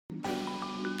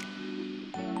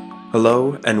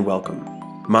Hello and welcome.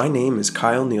 My name is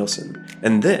Kyle Nielsen,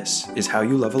 and this is How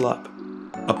You Level Up,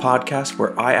 a podcast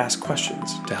where I ask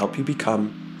questions to help you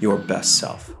become your best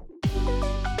self.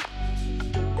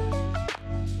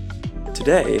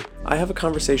 Today, I have a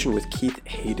conversation with Keith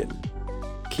Hayden.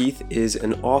 Keith is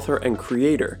an author and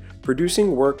creator,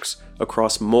 producing works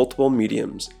across multiple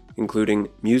mediums, including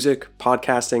music,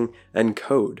 podcasting, and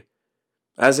code.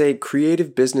 As a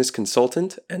creative business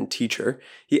consultant and teacher,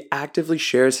 he actively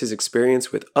shares his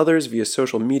experience with others via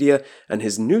social media and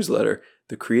his newsletter,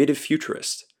 The Creative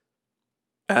Futurist.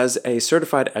 As a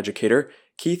certified educator,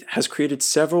 Keith has created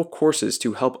several courses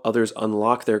to help others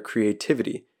unlock their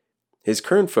creativity. His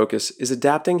current focus is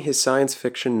adapting his science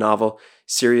fiction novel,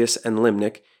 Sirius and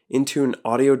Limnic, into an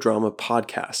audio drama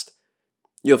podcast.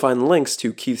 You'll find links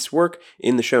to Keith's work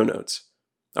in the show notes.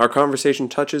 Our conversation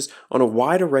touches on a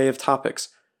wide array of topics,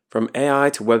 from AI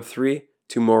to Web3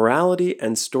 to morality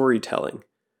and storytelling.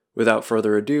 Without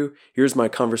further ado, here's my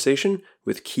conversation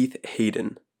with Keith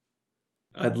Hayden.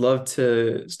 I'd love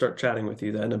to start chatting with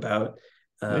you then about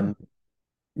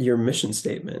your mission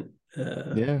statement,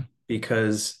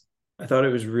 because I thought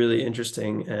it was really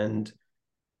interesting and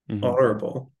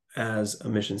honorable as a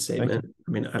mission statement.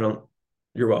 I mean,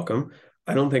 you're welcome.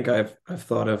 I don't think I've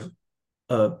thought of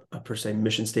a per se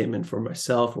mission statement for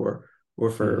myself or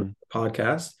for a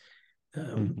podcast.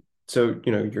 So,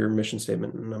 your mission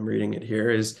statement, and I'm reading it here,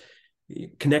 is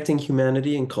connecting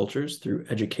humanity and cultures through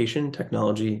education,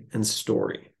 technology, and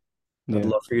story. I'd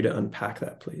love for you to unpack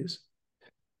that, please.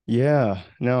 Yeah,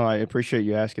 no, I appreciate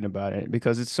you asking about it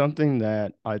because it's something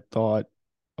that I thought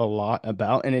a lot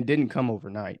about, and it didn't come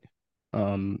overnight.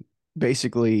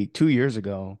 Basically 2 years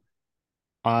ago,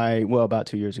 about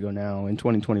 2 years ago now, in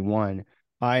 2021,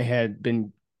 I had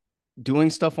been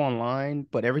doing stuff online,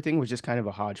 but everything was just kind of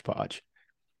a hodgepodge.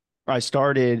 I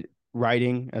started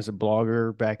writing as a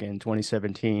blogger back in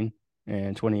 2017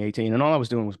 and 2018, and all I was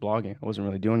doing was blogging. I wasn't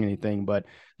really doing anything, but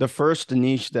the first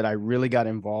niche that I really got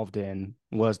involved in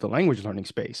was the language learning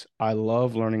space. I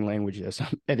love learning languages.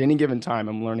 At any given time,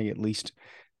 I'm learning at least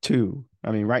two.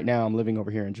 I mean, right now I'm living over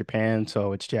here in Japan,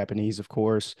 so it's Japanese, of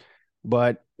course,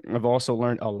 but I've also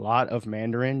learned a lot of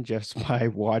Mandarin just by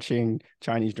watching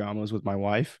Chinese dramas with my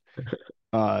wife.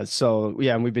 So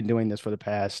yeah, and we've been doing this for the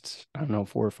past, I don't know,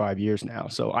 4 or 5 years now.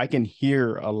 So I can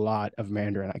hear a lot of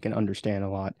Mandarin. I can understand a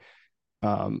lot.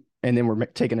 And then we're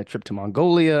taking a trip to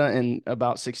Mongolia in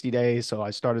about 60 days. So I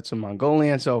started some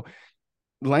Mongolian. So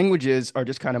languages are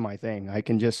just kind of my thing.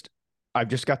 I've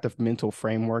just got the mental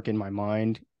framework in my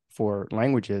mind for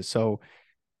languages. So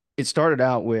it started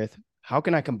out with how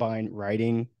can I combine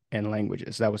writing and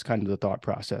languages? That was kind of the thought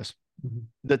process.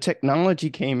 The technology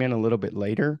came in a little bit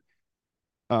later.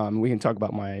 We can talk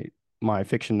about my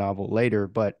fiction novel later,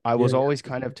 but I was always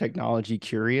kind of technology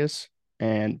curious,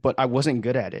 but I wasn't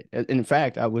good at it. In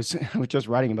fact, I was I was just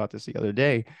writing about this the other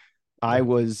day. I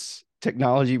was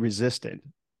technology resistant.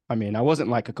 I mean, I wasn't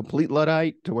like a complete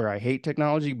Luddite to where I hate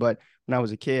technology, but when I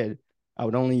was a kid, I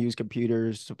would only use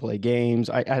computers to play games.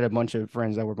 I had a bunch of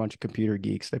friends that were a bunch of computer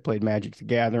geeks. They played Magic the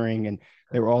Gathering and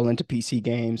they were all into PC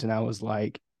games. And I was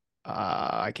like,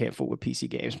 I can't fool with PC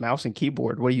games. Mouse and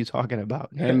keyboard. What are you talking about?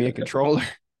 Hand me a controller.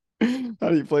 How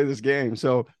do you play this game?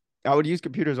 So I would use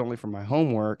computers only for my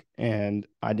homework and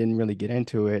I didn't really get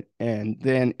into it. And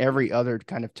then every other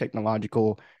kind of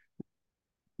technological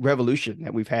revolution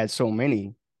that we've had so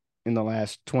many in the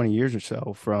last 20 years or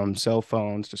so, from cell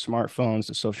phones to smartphones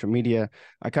to social media,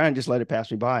 I kind of just let it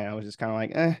pass me by. I was just kind of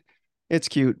like, it's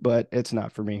cute, but it's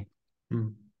not for me.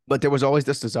 But there was always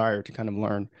this desire to kind of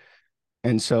learn.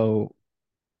 And so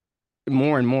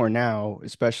more and more now,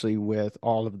 especially with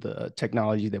all of the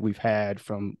technology that we've had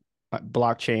from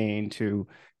blockchain to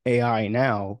AI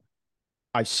now,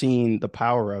 I've seen the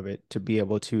power of it to be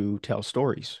able to tell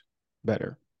stories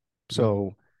better.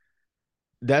 So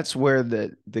that's where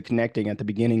the connecting at the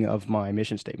beginning of my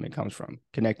mission statement comes from.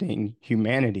 Connecting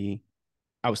humanity,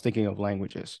 I was thinking of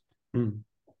languages.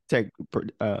 Tech,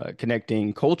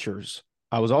 connecting cultures,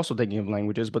 I was also thinking of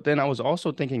languages, but then I was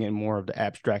also thinking in more of the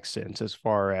abstract sense as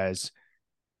far as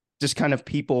just kind of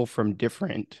people from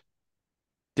different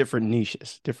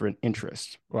niches, different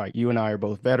interests. Like you and I are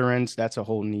both veterans. That's a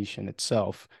whole niche in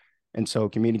itself. And so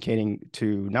communicating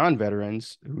to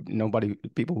non-veterans,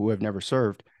 people who have never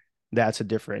served, that's a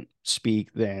different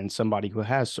speak than somebody who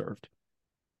has served.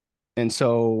 And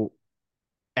so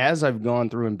as I've gone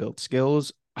through and built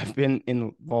skills, I've been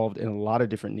involved in a lot of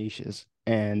different niches,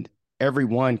 and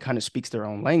everyone kind of speaks their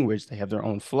own language. They have their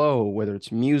own flow, whether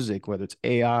it's music, whether it's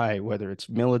AI, whether it's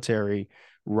military,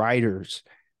 writers.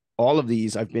 All of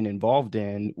these I've been involved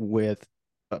in with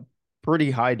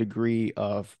pretty high degree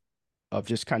of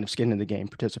just kind of skin in the game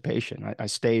participation. I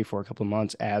stay for a couple of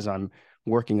months as I'm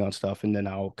working on stuff, and then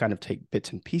I'll kind of take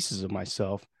bits and pieces of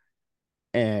myself,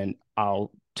 and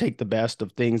I'll take the best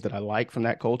of things that I like from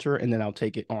that culture, and then I'll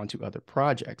take it on to other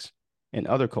projects and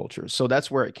other cultures. So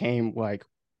that's where it came. Like,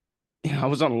 I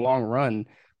was on a long run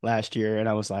last year, and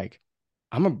I was like,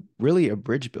 I'm really a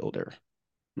bridge builder.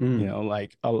 Mm.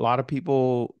 Like a lot of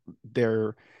people,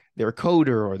 they're a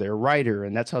coder or they're a writer,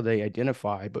 and that's how they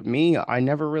identify. But me, I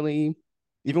never really,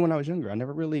 even when I was younger, I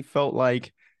never really felt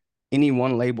like any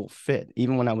one label fit.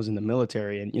 Even when I was in the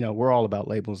military, and we're all about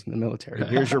labels in the military.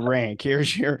 Here's your rank,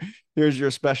 here's your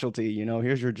specialty,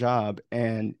 here's your job.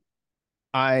 And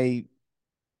I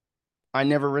I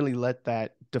never really let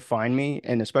that define me.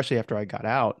 And especially after I got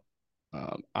out,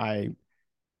 I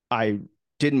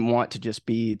didn't want to just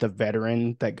be the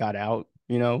veteran that got out,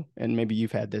 and maybe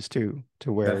you've had this too,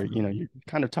 to where, Definitely. you're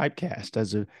kind of typecast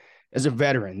as a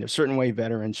veteran. There's a certain way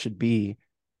veterans should be.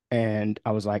 And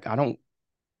I was like,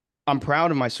 I'm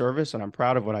proud of my service and I'm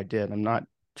proud of what I did. I'm not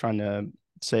trying to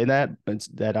say that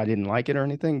I didn't like it or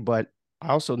anything, but I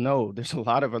also know there's a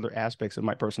lot of other aspects of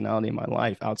my personality in my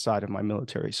life outside of my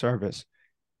military service.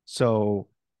 So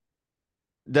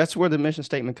that's where the mission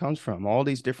statement comes from. All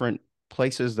these different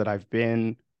places that I've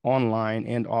been online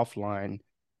and offline.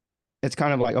 It's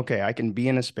kind of like, okay, I can be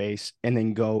in a space and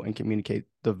then go and communicate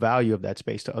the value of that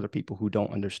space to other people who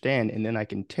don't understand. And then I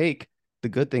can take the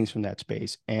good things from that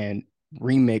space and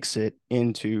remix it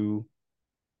into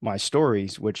my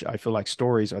stories, which I feel like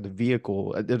stories are the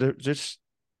vehicle. They're just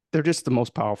the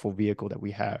most powerful vehicle that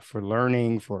we have for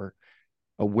learning, for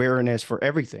awareness, for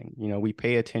everything. We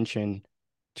pay attention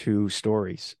to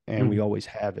stories, and we Mm. always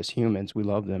have as humans. We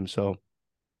love them. So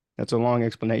that's a long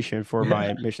explanation for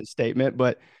my mission statement,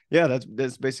 but yeah,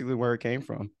 that's basically where it came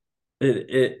from.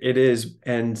 It is,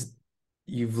 and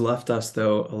you've left us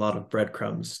though a lot of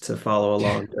breadcrumbs to follow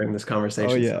along during this Oh conversation.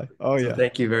 So yeah. Oh so yeah.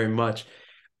 thank you very much.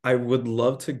 I would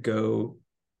love to go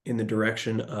in the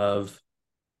direction of,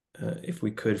 if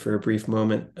we could, for a brief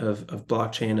moment, of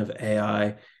blockchain, of AI,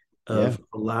 Yeah. of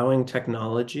allowing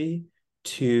technology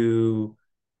to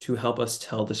to help us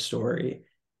tell the story,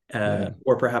 Yeah.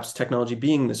 or perhaps technology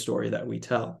being the story that we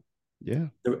tell. Yeah.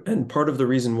 And part of the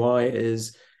reason why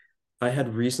is I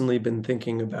had recently been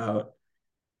thinking about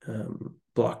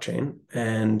blockchain,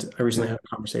 and I recently Yeah. had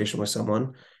a conversation with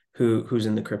someone who's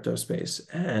in the crypto space,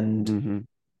 and Hmm.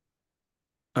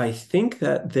 I think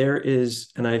that there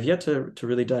is, and I've yet to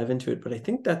really dive into it, but I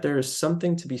think that there is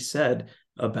something to be said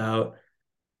about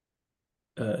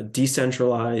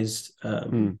decentralized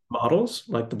Mm. models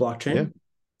like the Yeah. blockchain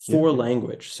Yeah. for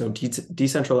language, so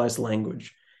decentralized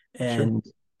language. Sure. And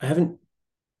I haven't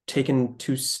taken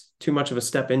too much of a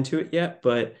step into it yet,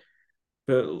 but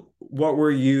what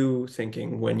were you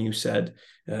thinking when you said,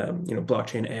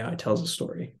 blockchain AI tells a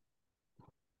story?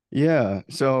 Yeah.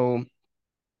 So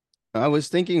I was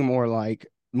thinking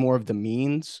more of the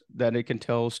means that it can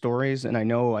tell stories. And I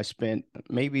know I spent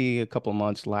maybe a couple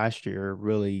months last year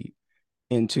really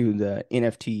into the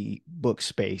NFT book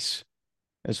space,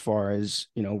 as far as,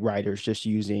 writers just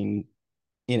using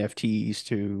NFTs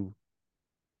to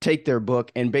take their book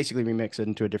and basically remix it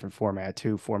into a different format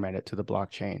to format it to the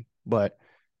blockchain. But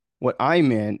what I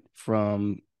meant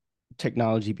from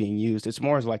technology being used, it's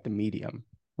more as like the medium,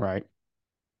 right?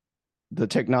 The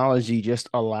technology just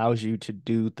allows you to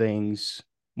do things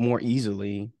more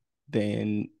easily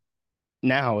than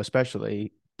now,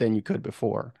 especially than you could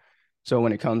before. So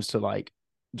when it comes to like,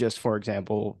 just for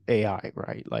example, AI,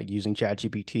 right? Like using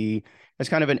ChatGPT as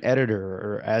kind of an editor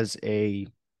or as an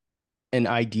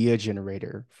idea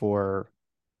generator for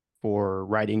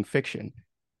writing fiction.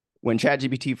 When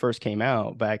ChatGPT first came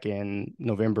out back in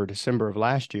November, December of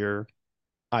last year,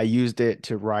 I used it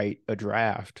to write a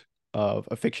draft of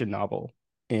a fiction novel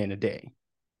in a day.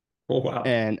 Oh, wow.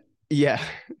 And yeah,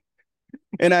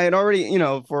 and I had already,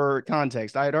 for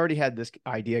context, I had already had this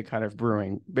idea kind of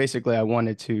brewing. Basically, I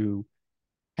wanted to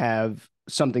have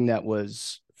something that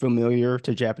was familiar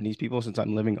to Japanese people since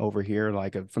I'm living over here,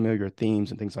 like a familiar themes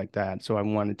and things like that. So I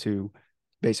wanted to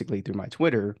basically through my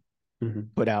Twitter Mhm.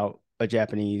 put out a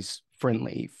Japanese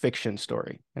friendly fiction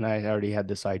story. And I already had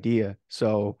this idea.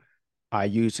 So I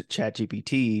used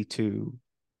ChatGPT to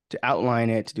outline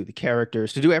it, to do the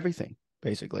characters, to do everything,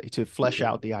 basically, to flesh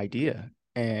out the idea.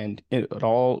 And it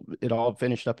all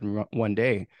finished up in one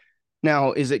day.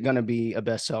 Now, is it going to be a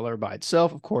bestseller by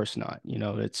itself? Of course not.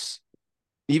 It's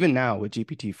even now with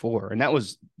GPT-4, and that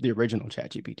was the original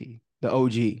ChatGPT, the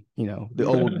OG, the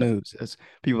old news, as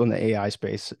people in the AI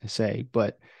space say.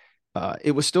 But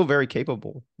It was still very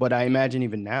capable, but I imagine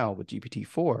even now with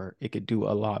GPT-4, it could do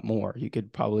a lot more. You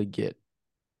could probably get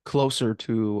closer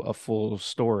to a full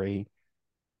story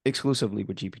exclusively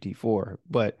with GPT-4.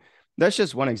 But that's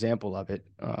just one example of it.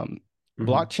 Hmm.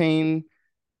 Blockchain,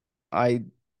 I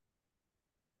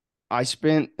I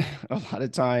spent a lot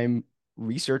of time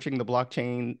researching the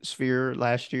blockchain sphere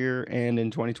last year and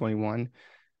in 2021.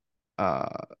 Uh,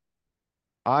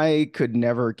 I could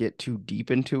never get too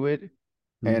deep into it,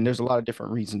 and there's a lot of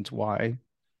different reasons why,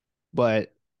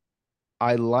 but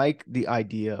I like the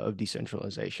idea of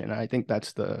decentralization. I think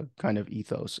that's the kind of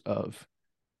ethos of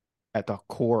at the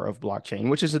core of blockchain,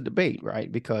 which is a debate,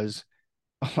 right? Because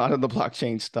a lot of the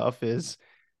blockchain stuff is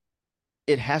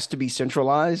it has to be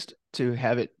centralized to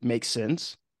have it make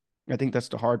sense. I think that's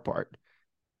the hard part.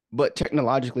 But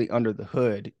technologically under the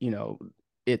hood,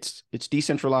 it's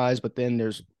decentralized, but then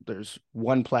there's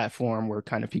one platform where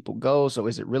kind of people go. So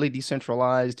is it really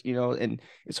decentralized? And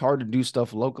it's hard to do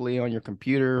stuff locally on your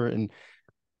computer. And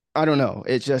I don't know.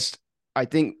 It's just I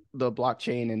think the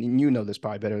blockchain, and you know this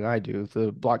probably better than I do,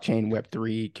 the blockchain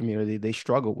Web3 community, they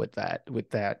struggle with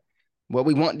that. Well,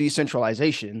 we want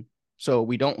decentralization, so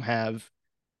we don't have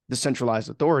the centralized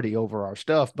authority over our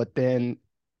stuff, but then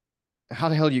how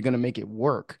the hell are you going to make it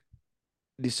work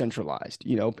decentralized?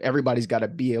 Everybody's got to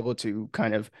be able to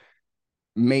kind of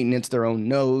maintenance their own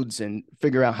nodes and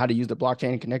figure out how to use the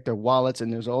blockchain and connect their wallets.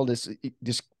 And there's all this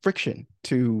friction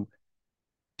to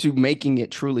making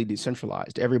it truly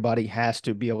decentralized. Everybody has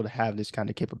to be able to have this kind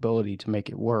of capability to make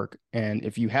it work. And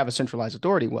if you have a centralized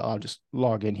authority, well, I'll just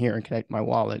log in here and connect my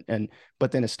wallet,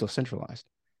 but then it's still centralized.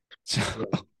 So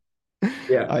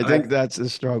Yeah, I think that's a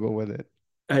struggle with it.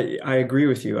 I agree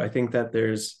with you. I think that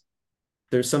there's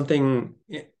something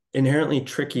inherently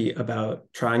tricky about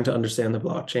trying to understand the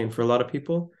blockchain for a lot of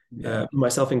people, Yeah,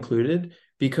 myself included, right.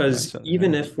 because So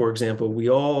even if, for example, we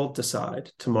all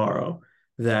decide tomorrow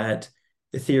that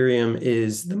Ethereum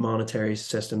is the monetary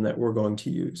system that we're going to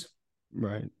use,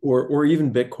 right. or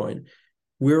even Bitcoin,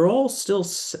 we're all still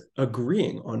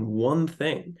agreeing on one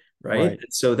thing, right? Right.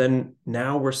 And so then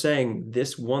now we're saying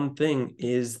this one thing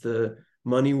is the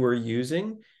money we're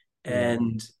using, Yeah.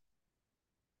 and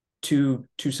to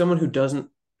someone who doesn't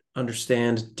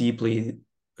understand deeply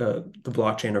the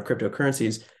blockchain or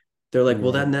cryptocurrencies, they're like,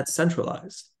 well, Right. then that's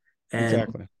centralized, and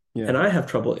Exactly. Yeah. and I have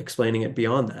trouble explaining it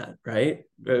beyond that, right?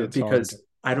 It's hard. Because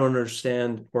I don't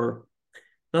understand, or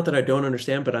not that I don't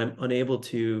understand, but I'm unable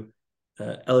to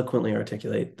eloquently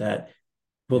articulate that.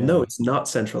 Well, no, Yeah. it's not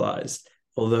centralized.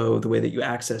 Although the way that you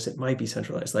access it might be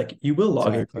centralized. Like you will log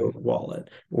into Exactly. a wallet,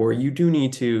 or you do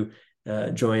need to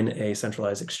join a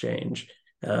centralized exchange.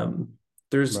 Um,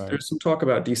 Right. there's some talk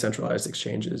about decentralized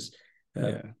exchanges,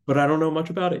 Yeah. but I don't know much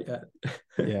about it yet.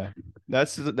 Yeah.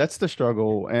 That's the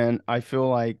struggle. And I feel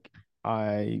like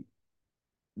I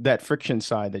that friction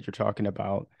side that you're talking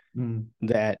about, Mm,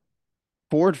 that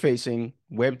forward facing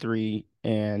Web3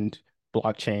 and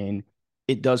blockchain,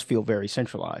 it does feel very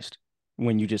centralized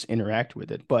when you just interact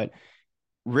with it. But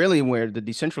really where the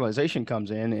decentralization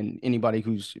comes in, and anybody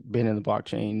who's been in the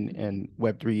blockchain and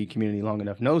Web3 community long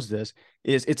enough knows this,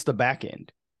 is it's the back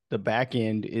end. The back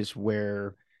end is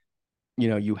where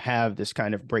you have this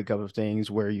kind of breakup of things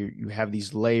where you have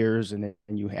these layers, and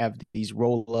then you have these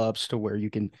roll ups to where you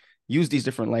can use these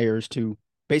different layers to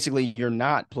basically you're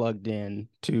not plugged in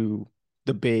to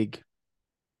the big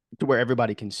to where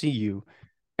everybody can see you.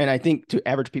 And I think to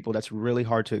average people, that's really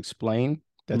hard to explain.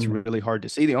 That's mm. really hard to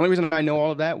see. The only reason I know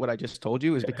all of that, what I just told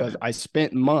you, is because I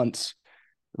spent months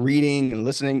reading and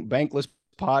listening Bankless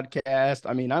podcast.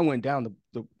 I mean, I went down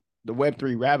the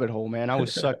Web3 rabbit hole, man. I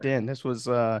was sucked in. This was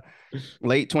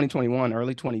late 2021,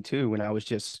 early 22, when I was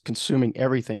just consuming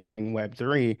everything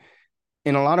Web3.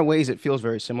 In a lot of ways, it feels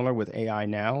very similar with AI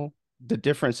now. The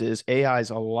difference is AI is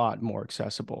a lot more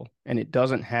accessible, and it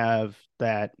doesn't have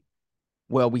that,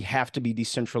 well, we have to be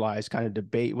decentralized kind of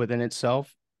debate within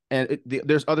itself. And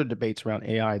there's other debates around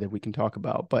AI that we can talk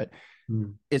about, but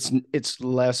Mm. it's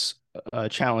less a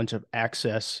challenge of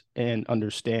access and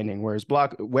understanding. Whereas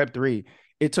block Web3,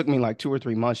 it took me like 2 or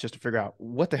 3 months just to figure out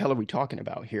what the hell are we talking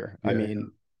about here. I Yeah,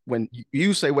 mean, when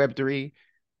you say Web3,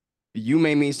 you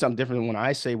may mean something different than when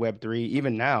I say Web3.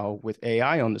 Even now with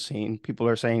AI on the scene, people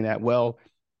are saying that, well,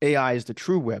 AI is the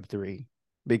true Web3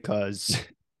 because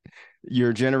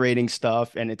you're generating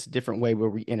stuff and it's a different way where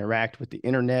we interact with the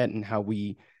internet and how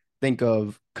we think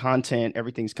of content.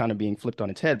 Everything's kind of being flipped on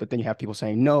its head. But then you have people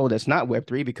saying, no, that's not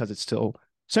Web3 because it's still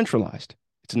centralized.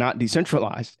 It's not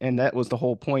decentralized. And that was the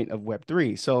whole point of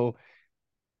Web3. So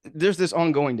there's this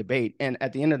ongoing debate. And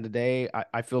at the end of the day,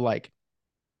 I feel like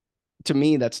to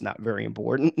me, that's not very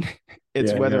important.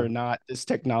 It's yeah, whether yeah. or not this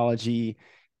technology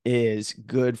is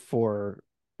good for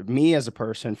me as a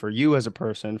person, for you as a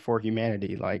person, for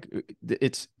humanity. Like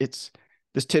it's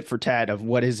this tit for tat of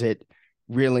what is it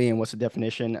really and what's the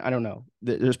definition. I don't know.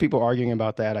 There's people arguing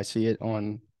about that. I see it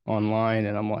online,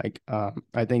 and I'm like,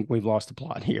 I think we've lost the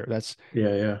plot here.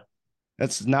 Yeah, yeah.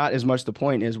 That's not as much the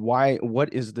point is why,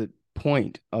 what is the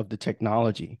point of the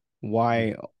technology?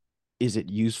 Why is it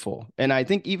useful? And I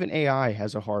think even AI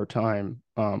has a hard time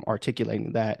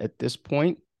articulating that at this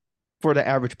point for the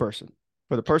average person.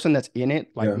 For the person that's in it,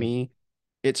 like Yeah. me,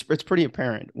 it's pretty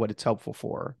apparent what it's helpful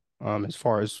for. As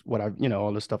far as what I've,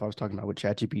 all the stuff I was talking about with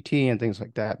ChatGPT and things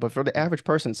like that. But for the average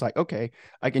person, it's like, okay,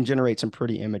 I can generate some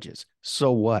pretty images.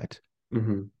 So what?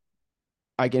 Hmm.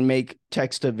 I can make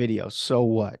text to video. So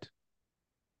what?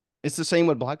 It's the same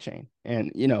with blockchain.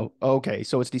 And, okay,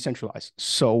 so it's decentralized.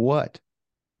 So what?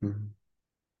 Hmm.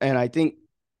 And I think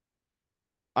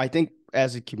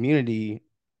as a community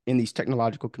in these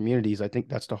technological communities, I think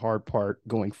that's the hard part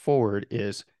going forward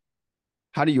is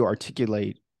how do you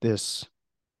articulate the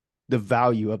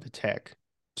value of the tech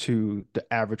to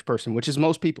the average person, which is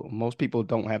most people. Most people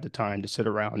don't have the time to sit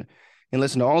around and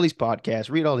listen to all these podcasts,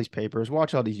 read all these papers,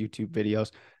 watch all these YouTube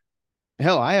videos.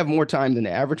 Hell, I have more time than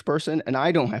the average person, and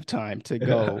I don't have time to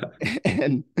go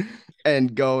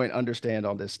and go and understand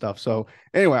all this stuff. So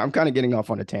anyway, I'm kind of getting off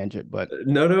on a tangent, but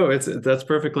No, no, that's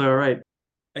perfectly all right.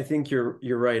 I think you're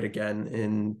right again,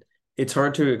 and it's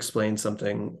hard to explain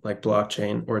something like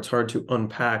blockchain, or it's hard to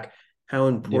unpack how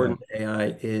yeah, important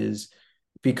AI is,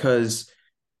 because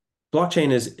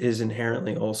blockchain is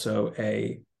inherently also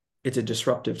it's a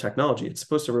disruptive technology. It's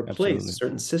supposed to replace absolutely.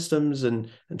 certain systems and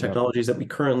Yep. technologies that we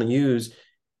currently use,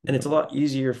 and it's Yep. a lot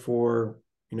easier for,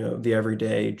 the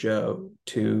everyday Joe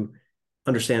to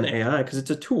understand AI because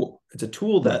it's a tool. It's a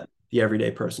tool Right. that the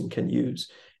everyday person can use.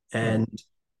 Right. And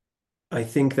I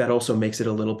think that also makes it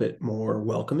a little bit more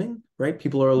welcoming, right?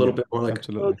 People are a little Yeah. bit more like, oh,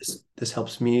 Absolutely. this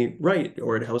helps me write,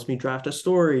 or it helps me draft a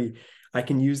story. I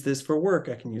can use this for work.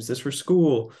 I can use this for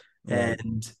school. Right.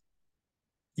 And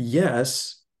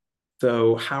yes,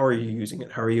 though, how are you using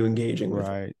it? How are you engaging with it?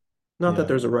 Right. Not that Yeah.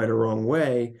 there's a right or wrong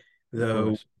way, Of though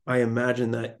course. I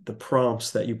imagine that the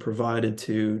prompts that you provided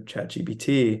to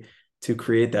ChatGPT to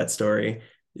create that story,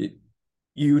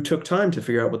 you took time to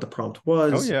figure out what the prompt Oh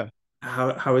was. yeah.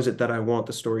 How is it that I want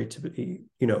the story to be,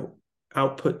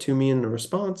 output to me in a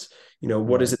response?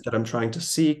 What is Right. it that I'm trying to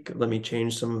seek? Let me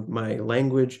change some of my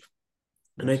language.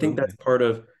 And I think that's Absolutely. part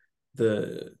of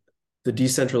the the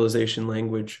decentralization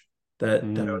language that I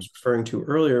Mm, was referring to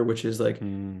earlier, which is like,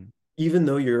 mm, even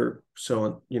though you're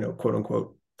so, quote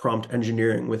unquote, prompt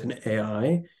engineering with an AI,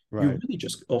 you're right. really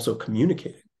just also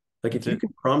communicating. Like if That's you it.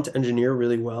 can prompt engineer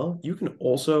really well, you can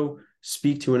also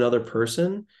speak to another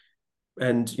person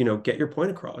and, get your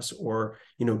point across, or,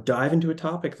 dive into a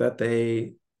topic that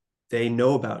they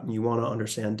know about and you want to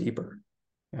understand deeper.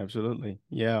 Absolutely.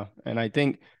 Yeah. And I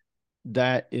think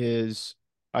that is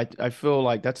I feel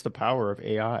like that's the power of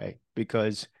AI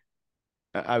because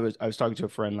I was talking to a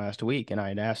friend last week and I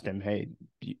had asked him, hey,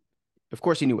 of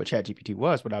course he knew what ChatGPT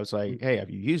was, but I was like, hey, have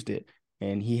you used it?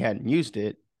 And he hadn't used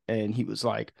it. And he was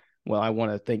like, well, I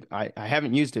want to think I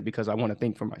haven't used it because I want to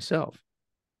think for myself.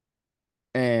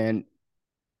 And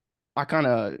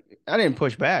I didn't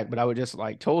push back, but I would just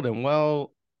like told him,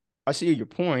 well, I see your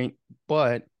point,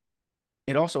 but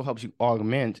it also helps you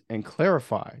augment and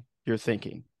clarify your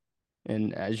thinking.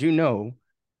 And as you know,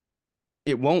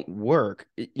 it won't work.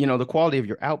 The quality of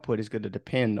your output is going to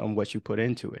depend on what you put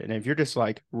into it. And if you're just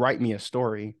like, write me a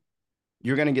story,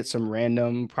 you're going to get some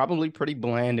random, probably pretty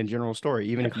bland and general story,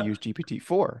 even if you use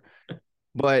GPT-4.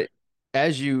 But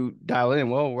as you dial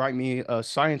in, well, write me a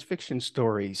science fiction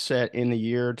story set in the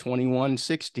year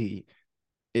 2160.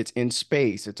 It's in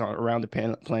space. It's around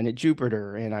the planet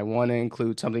Jupiter, and I want to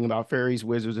include something about fairies,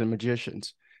 wizards, and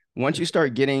magicians. Once you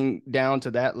start getting down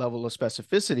to that level of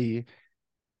specificity,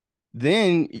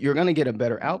 then you're going to get a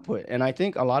better output. And I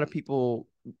think a lot of people,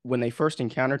 when they first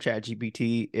encounter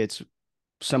ChatGPT, it's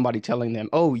somebody telling them,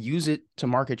 "Oh, use it to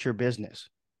market your business.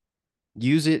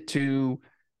 Use it to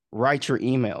write your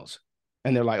emails."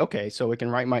 And they're like, "Okay, so it can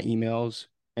write my emails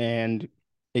and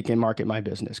it can market my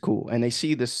business. Cool." And they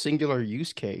see this singular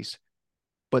use case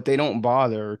but they don't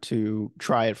bother to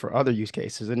try it for other use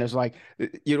cases. And it's like,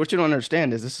 what you don't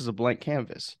understand is this is a blank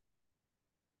canvas.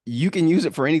 You can use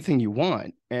it for anything you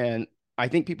want. And I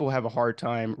think people have a hard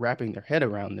time wrapping their head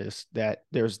around this, that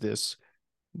there's this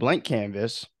blank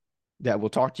canvas that will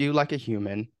talk to you like a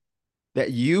human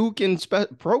that you can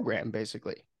program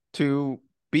basically to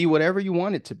be whatever you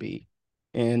want it to be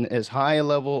in as high a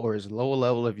level or as low a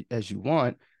level as you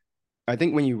want. I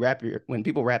think when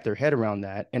people wrap their head around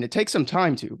that, and it takes some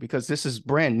time to, because this is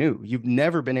brand new. You've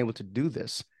never been able to do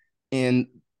this in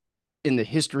the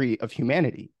history of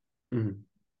humanity. Mhm.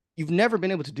 You've never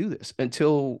been able to do this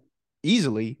until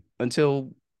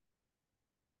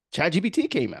ChatGPT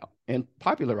came out and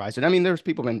popularized it. I mean, there's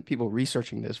people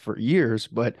researching this for years,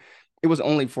 but it was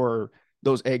only for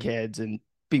those eggheads and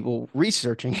people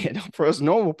researching it. For us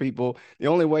normal people, the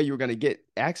only way you're going to get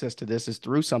access to this is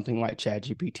through something like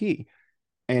ChatGPT.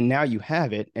 And now you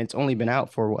have it, and it's only been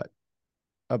out for what,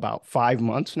 about 5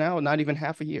 months now, not even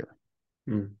half a year.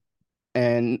 Mm.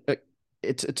 And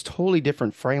it's totally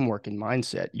different framework and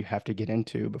mindset you have to get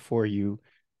into before you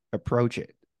approach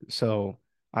it. So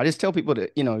I just tell people to,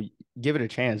 give it a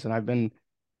chance. And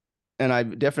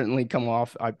I've definitely come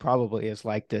off, I probably as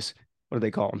like this, what do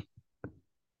they call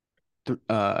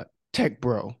them? Tech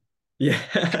bro.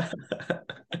 Yeah.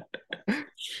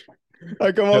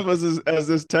 I come off as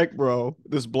this tech bro,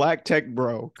 this black tech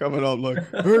bro coming up like,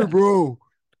 hey bro,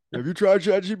 have you tried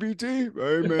ChatGPT?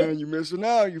 Hey man, you're missing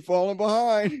out. You're falling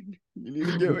behind. You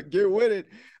need to get with it.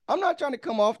 I'm not trying to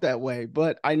come off that way,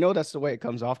 but I know that's the way it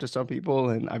comes off to some people.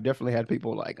 And I've definitely had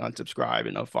people like unsubscribe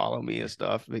and unfollow me and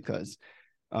stuff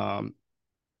um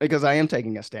because I am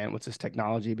taking a stand with this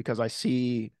technology because I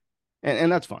see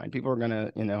and that's fine. People are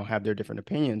gonna, have their different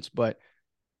opinions, but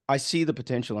I see the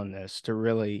potential in this to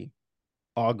really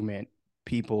augment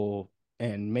people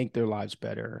and make their lives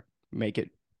better, make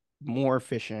it more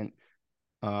efficient,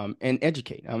 and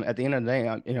educate. At the end of the day,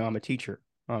 I'm a teacher.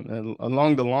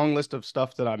 Along the long list of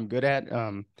stuff that I'm good at,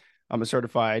 I'm a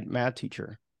certified math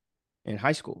teacher in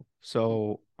high school.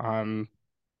 So I'm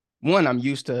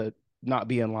used to not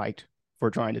being liked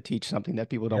for trying to teach something that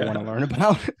people don't want to Yeah. learn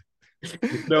about. So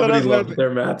Nobody that's loves another their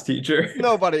math teacher.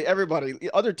 everybody,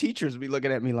 other teachers be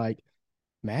looking at me like,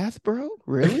 math, bro?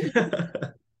 Really?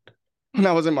 When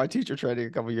I was in my teacher training a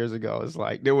couple years ago, it's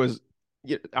like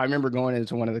I remember going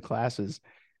into one of the classes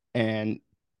and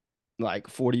like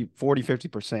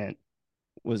 50%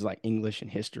 was like English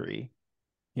and history,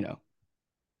 you know,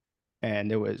 and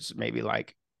there was maybe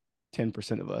like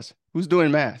 10% of us who's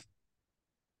doing math.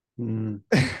 Mm.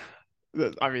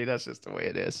 I mean, that's just the way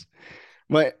it is.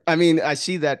 But I mean, I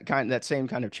see that same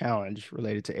kind of challenge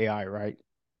related to AI, right?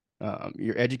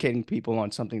 You're educating people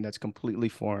on something that's completely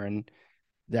foreign,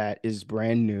 that is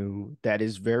brand new, that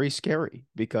is very scary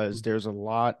because there's a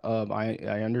lot of I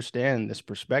understand this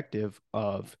perspective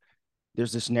of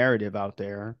there's this narrative out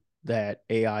there that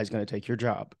AI is going to take your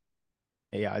job.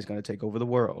 AI is going to take over the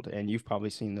world. And you've probably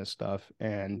seen this stuff.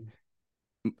 And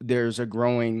there's a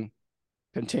growing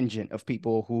contingent of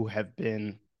people who have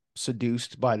been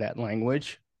seduced by that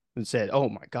language and said, oh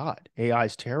my God, AI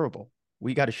is terrible.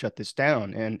 We got to shut this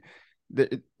down. And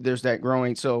there's that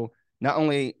growing. So not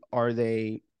only are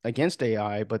they against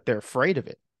AI, but they're afraid of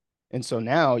it. And so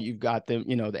now you've got them,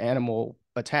 the animal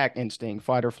attack instinct,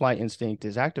 fight or flight instinct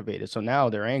is activated. So now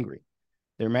they're angry.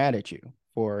 They're mad at you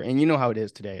and you know how it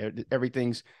is today.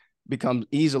 Everything's becomes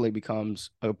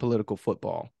a political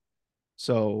football.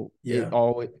 So Yeah.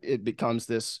 it becomes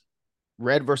this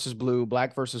red versus blue,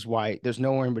 black versus white. There's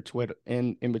nowhere in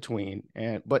between.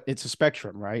 And but it's a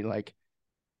spectrum, right? Like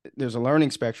there's a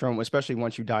learning spectrum, especially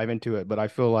once you dive into it. But I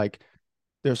feel like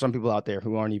there's some people out there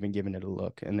who aren't even giving it a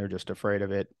look and they're just afraid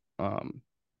of it.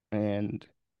 And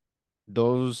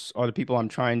those are the people I'm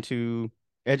trying to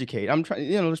educate. I'm trying,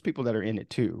 there's people that are in it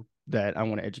too that I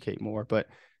want to educate more. But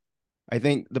I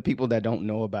think the people that don't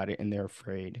know about it and they're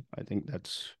afraid, I think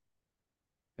that's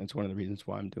one of the reasons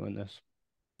why I'm doing this.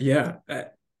 Yeah.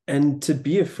 And to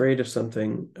be afraid of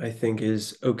something, I think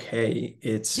is okay.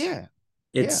 It's Yeah.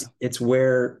 it's Yeah. it's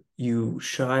where you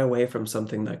shy away from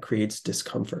something that creates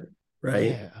discomfort,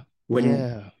 right? Yeah. When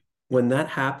Yeah. when that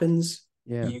happens,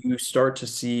 Yeah. you start to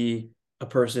see a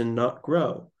person not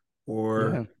grow, Yeah.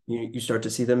 or you start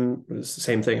to see them,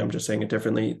 same thing, I'm just saying it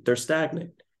differently, they're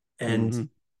stagnant. And Hmm.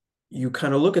 you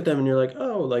kind of look at them and you're like,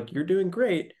 oh, like you're doing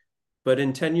great. But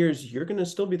in 10 years, you're going to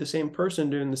still be the same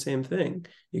person doing the same thing.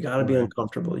 You got to be Right.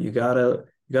 uncomfortable. You got to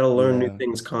learn new Yeah.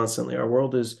 things constantly. Our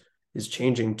world is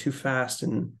changing too fast,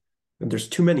 and there's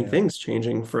too many Yeah. things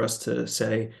changing for us to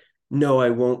say, no, I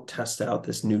won't test out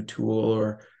this new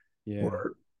tool, Yeah.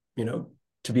 or you know,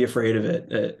 to be afraid of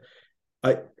it.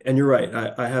 And you're right.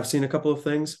 I have seen a couple of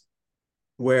things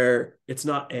where it's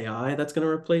not AI that's going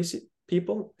to replace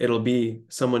people. It'll be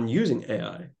someone using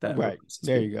AI that Right. replaces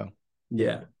There you people. go. Yeah.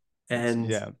 Yeah. And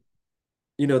Yeah.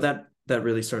 that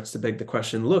really starts to beg the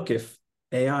question, look, if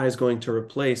AI is going to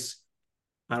replace,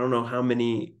 I don't know how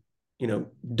many,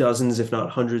 dozens, if not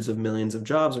hundreds of millions of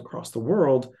jobs across the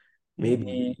world, Hmm.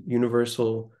 maybe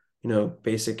universal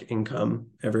basic income,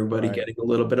 everybody Right. getting a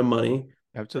little bit of money,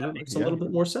 that Absolutely. makes a Yeah, little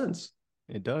bit more sense.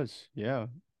 it does. Yeah.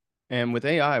 And with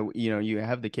AI, you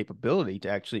have the capability to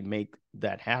actually make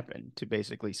that happen, to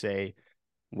basically say,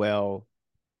 well,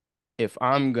 if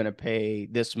I'm going to pay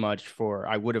this much for,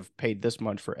 I would have paid this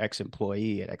much for X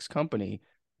employee at X company,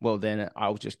 well, then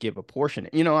I'll just give a portion.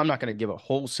 I'm not going to give a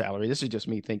whole salary. This is just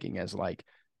me thinking as like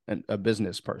a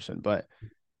business person, but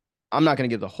I'm not going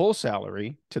to give the whole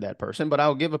salary to that person, but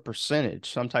I'll give a percentage,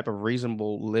 some type of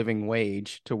reasonable living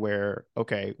wage to where,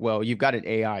 okay, well, you've got an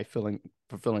AI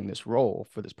fulfilling this role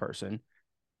for this person.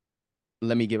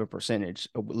 Let me give a percentage,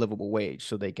 a livable wage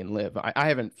so they can live. I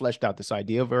haven't fleshed out this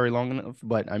idea very long enough,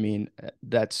 but I mean,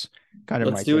 that's kind of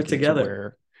Let's my do it thinking to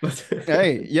together. where,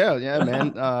 hey, yeah,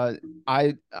 man.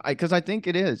 Because I think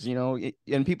it is,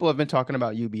 and people have been talking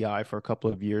about UBI for a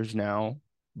couple of years now,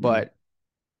 Mm, but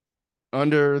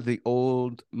under the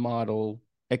old model,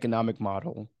 economic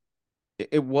model,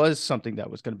 it was something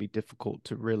that was going to be difficult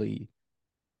to really,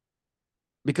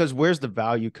 because where's the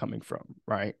value coming from,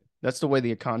 right? That's the way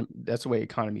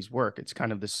economies work. It's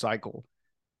kind of this cycle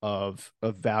of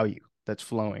value that's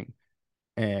flowing.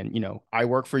 And I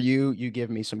work for you, you give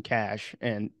me some cash,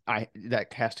 and I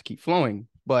that has to keep flowing.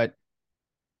 But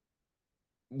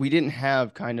we didn't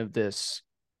have kind of this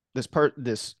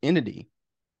entity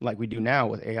like we do now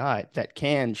with AI that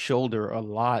can shoulder a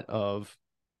lot of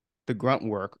the grunt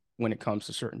work when it comes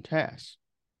to certain tasks.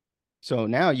 So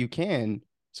now you can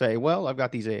say, well, I've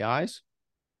got these AIs.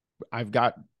 I've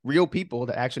got real people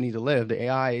that actually need to live. The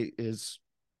AI is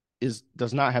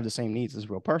does not have the same needs as a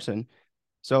real person.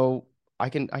 So I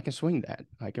can swing that.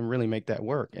 I can really make that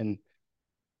work. And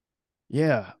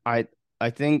yeah, I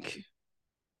think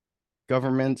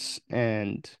governments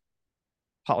and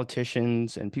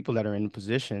politicians and people that are in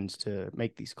positions to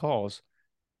make these calls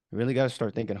really got to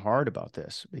start thinking hard about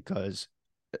this because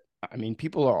I mean,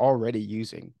 people are already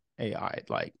using AI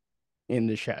like in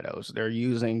the shadows. They're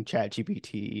using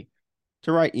ChatGPT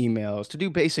to write emails, to do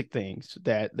basic things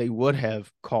that they would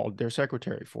have called their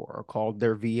secretary for or called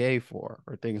their VA for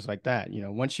or things like that.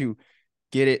 Once you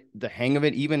get the hang of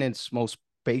it, even its most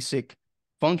basic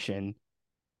function,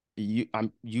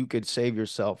 you could save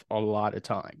yourself a lot of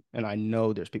time. And I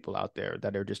know there's people out there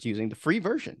that are just using the free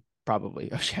version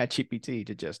probably of ChatGPT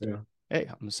to just, yeah, hey,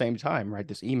 on the same time, write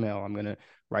this email. I'm gonna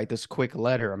write this quick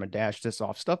letter. I'm gonna dash this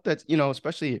off. Stuff that's,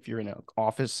 especially if you're in an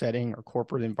office setting or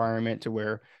corporate environment to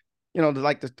where,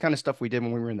 like the kind of stuff we did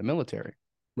when we were in the military,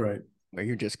 right. where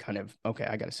you're just kind of, okay,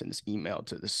 I gotta send this email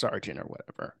to the sergeant or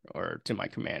whatever, or to my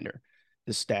commander,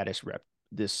 the status rep,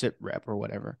 this sit rep or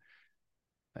whatever.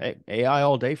 Hey, AI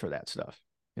all day for that stuff.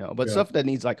 But Yeah, stuff that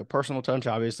needs like a personal touch,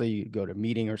 obviously you go to a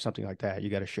meeting or something like that, you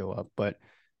got to show up. But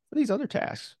for these other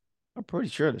tasks, I'm pretty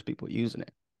sure there's people using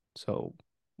it. So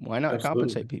why not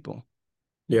compensate absolutely. people?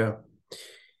 Yeah.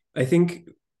 I think,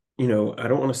 I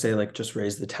don't want to say like just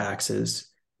raise the taxes,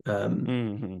 um,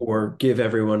 Hmm. or give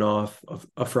everyone off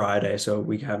a Friday so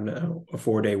we have now a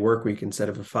 4-day work week instead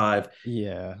of a five.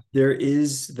 Yeah. There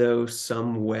is, though,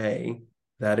 some way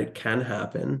that it can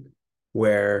happen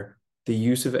where the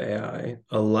use of AI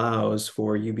allows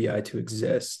for UBI to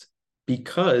exist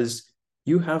because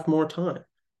you have more time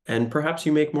and perhaps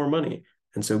you make more money.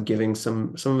 And so giving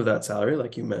some of that salary,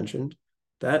 like you mentioned,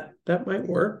 that might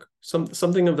work.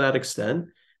 Something of that extent.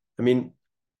 I mean,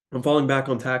 I'm falling back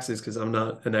on taxes because I'm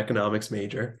not an economics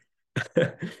major.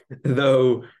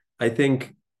 Though I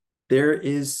think there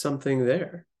is something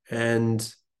there.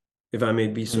 And if I may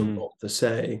be so Mm. bold to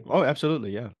say, Oh,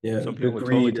 absolutely. Yeah. yeah, Some the people would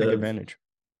totally greed take of advantage.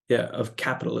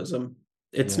 capitalism.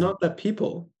 It's Yeah. not that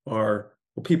people are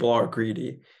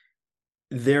greedy.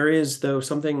 There is, though,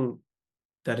 something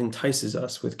that entices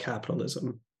us with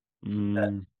capitalism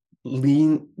that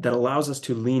Mm. that allows us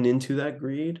to lean into that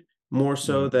greed more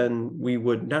so Mm. than we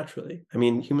would naturally. I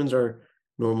mean, humans are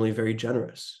normally very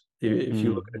generous. If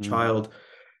you look at a Mm. child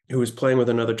who is playing with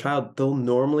another child, they'll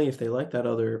normally, if they like that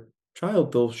other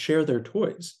child, they'll share their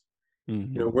toys.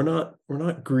 Mm. We're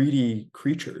not greedy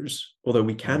creatures, although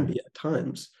we can Right. be at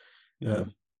times, uh, Yeah.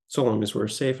 so long as we're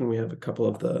safe and we have a couple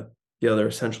of the other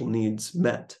essential needs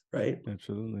met, right?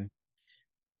 Absolutely.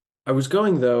 I was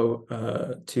going, though,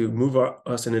 to move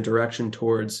us in a direction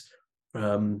towards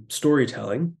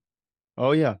storytelling.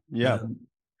 Oh yeah. Yeah. Um,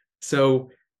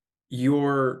 so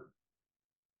your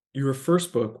your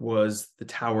first book was The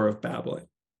Tower of Babbling.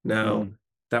 Now, Mm.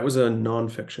 that was a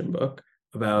nonfiction book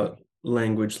Yeah. about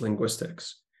language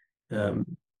linguistics. Yeah.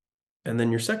 Um, and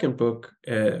then your second book,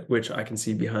 which I can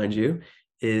see behind you,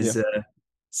 Yeah. is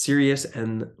Sirius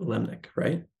and Lemnic,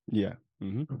 right? Yeah.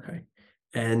 Hmm. Okay.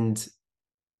 And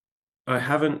I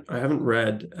haven't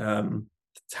read.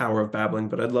 Tower of Babbling,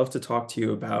 but I'd love to talk to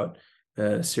you about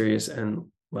Sirius and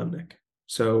Lemnick.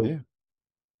 So Yeah.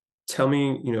 tell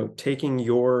me, taking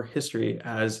your history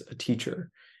as a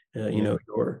teacher, Yeah.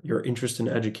 your interest in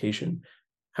education,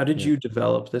 how did Yeah. you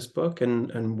develop this book,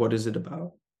 and what is it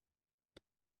about?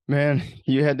 Man,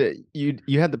 you had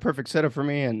the perfect setup for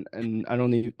me, and I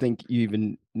don't even think you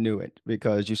even knew it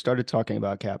because you started talking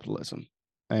about capitalism.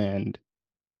 And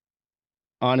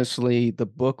honestly, the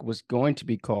book was going to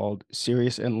be called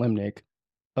Sirius and Lemnick,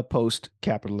 a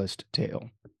post-capitalist tale.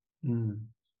 Mm.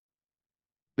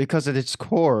 Because at its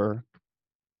core,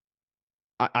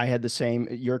 I had the same,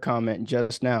 your comment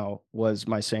just now was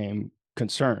my same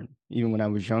concern, even when I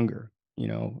was younger,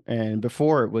 and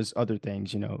before it was other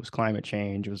things, it was climate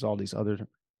change, it was all these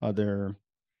other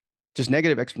just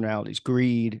negative externalities,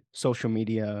 greed, social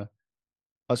media,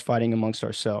 us fighting amongst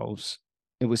ourselves.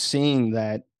 It was seeing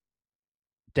that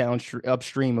downstream,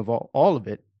 upstream of all of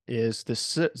it is this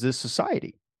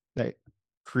society that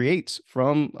creates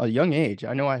from a young age.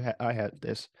 I know I had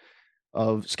this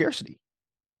of scarcity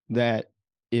that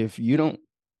if you don't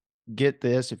get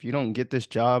this, if you don't get this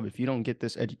job, if you don't get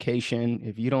this education,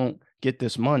 if you don't get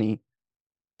this money,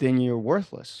 then you're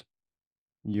worthless.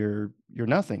 You're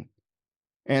nothing.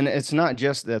 And it's not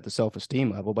just at the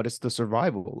self-esteem level, but it's the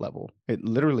survival level. It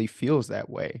literally feels that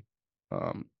way.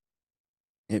 Um,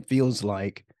 it feels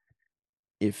like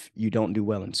if you don't do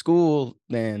well in school,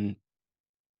 then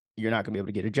you're not going to be able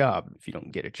to get a job. If you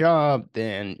don't get a job,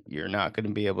 then you're not going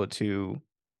to be able to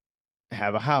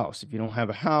have a house. If you don't have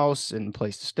a house and a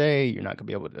place to stay, you're not going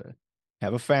to be able to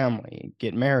have a family,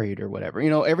 get married or whatever.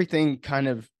 Everything kind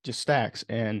of just stacks.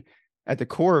 And at the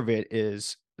core of it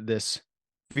is this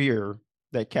fear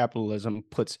that capitalism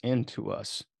puts into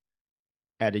us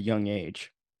at a young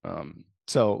age.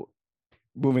 So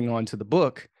moving on to the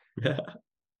book, Yeah.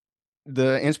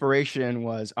 the inspiration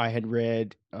was I had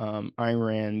read Ayn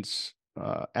Rand's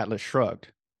Atlas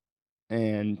Shrugged,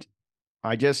 and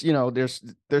I just,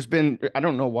 there's been, I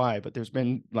don't know why, but there's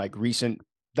been like recent,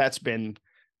 that's been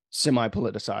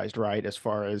semi-politicized, right? As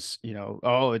far as,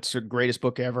 oh, it's the greatest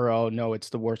book ever. Oh, no, it's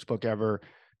the worst book ever.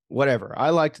 Whatever. I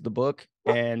liked the book,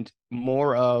 and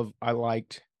more of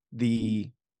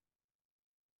the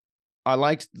I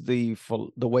liked the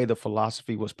way the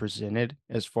philosophy was presented,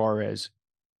 as far as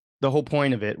the whole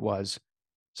point of it was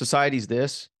society's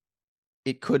this,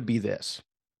 it could be this.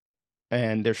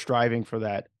 And they're striving for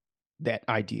that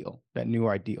ideal, that new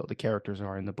ideal. The characters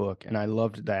are in the book, and I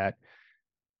loved that.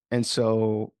 And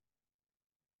so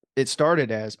it started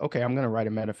as, okay, I'm going to write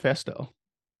a manifesto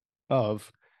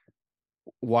of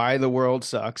why the world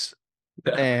sucks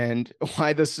Yeah. and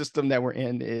why the system that we're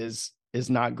in is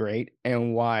not great,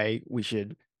 and why we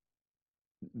should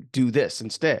do this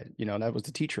instead. That was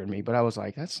the teacher in me, but I was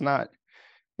like, that's not,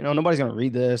 nobody's going to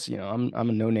read this. I'm a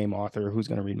no-name author. Who's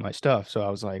going to read my stuff? So I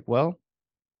was like, well,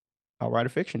 I'll write a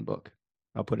fiction book.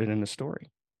 I'll put it in a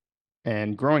story.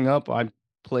 And growing up, I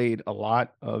played a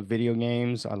lot of video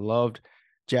games. I loved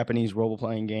Japanese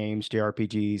role-playing games,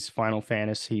 JRPGs, Final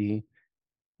Fantasy,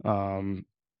 um,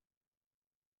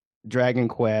 Dragon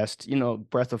Quest,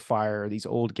 Breath of Fire, these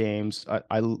old games.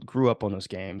 I grew up on those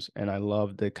games, and I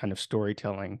loved the kind of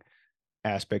storytelling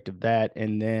aspect of that.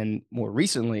 And then more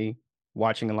recently,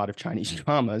 watching a lot of Chinese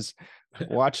dramas,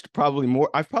 I've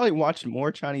probably watched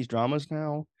more Chinese dramas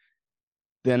now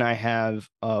than I have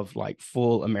of like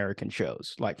full American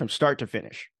shows, like from start to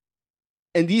finish.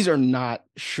 And these are not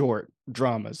short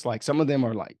dramas. Like some of them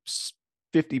are like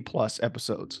 50 plus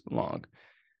episodes long.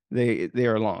 They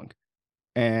are long.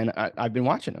 And I've been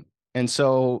watching them. And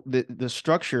so the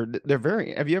structure, they're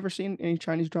very, have you ever seen any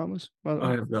Chinese dramas, by the I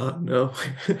way? have not, no.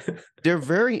 They're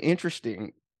very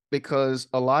interesting because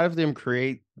a lot of them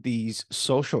create these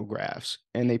social graphs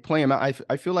and they play them out.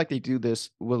 I feel like they do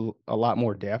this with a lot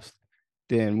more depth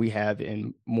than we have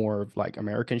in more of like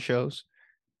American shows.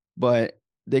 But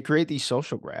they create these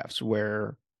social graphs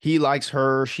where he likes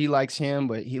her, she likes him,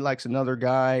 but he likes another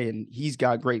guy and he's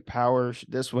got great power.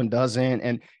 This one doesn't.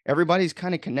 And everybody's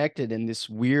kind of connected in this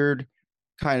weird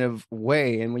kind of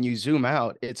way. And when you zoom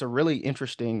out, it's a really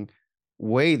interesting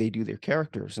way they do their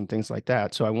characters and things like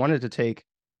that. So I wanted to take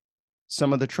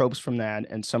some of the tropes from that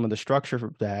and some of the structure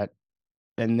of that,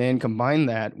 and then combine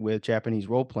that with Japanese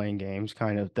role playing games,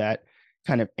 kind of that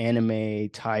kind of anime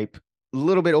type, a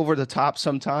little bit over the top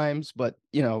sometimes, but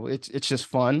it's just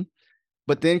fun.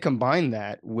 But then combine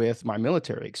that with my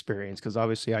military experience, because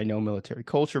obviously I know military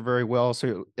culture very well.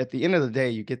 So at the end of the day,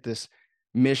 you get this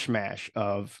mishmash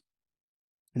of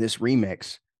this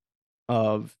remix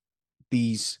of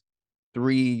these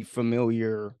three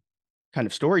familiar kind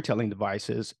of storytelling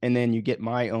devices, and then you get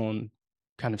my own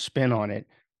kind of spin on it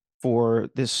for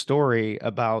this story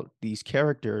about these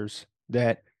characters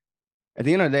that at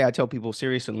the end of the day, I tell people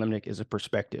Sirius and Limnic is a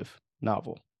perspective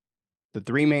novel. There's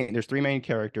three main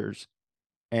characters,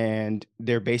 and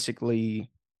they're basically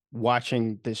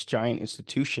watching this giant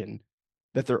institution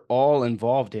that they're all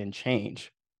involved in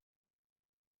change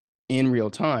in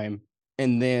real time.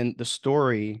 And then the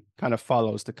story kind of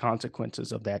follows the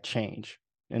consequences of that change.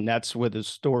 And that's where the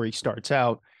story starts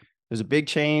out. There's a big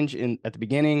change at the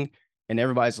beginning, and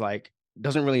everybody's like,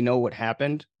 doesn't really know what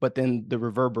happened, but then the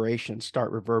reverberations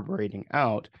start reverberating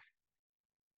out.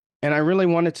 And I really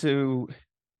wanted to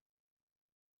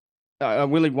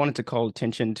call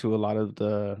attention to a lot of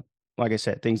the, like I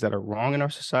said, things that are wrong in our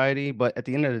society. But at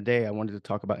the end of the day, I wanted to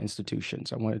talk about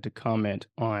institutions. I wanted to comment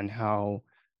on how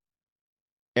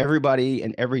everybody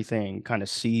and everything kind of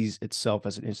sees itself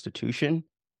as an institution.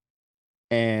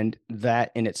 And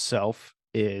that in itself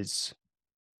is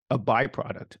a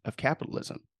byproduct of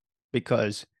capitalism,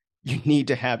 because you need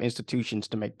to have institutions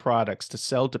to make products to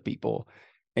sell to people,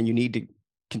 and you need to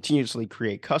continuously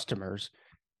create customers.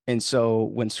 And so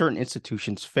when certain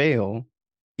institutions fail,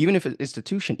 even if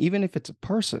it's a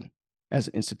person as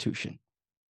an institution,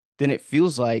 then it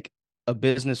feels like a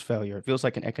business failure. It feels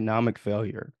like an economic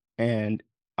failure. And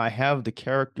I have the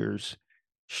characters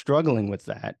struggling with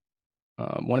that.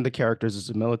 One of the characters is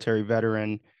a military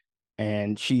veteran,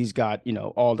 and she's got,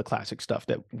 all the classic stuff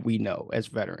that we know as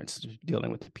veterans,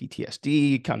 dealing with the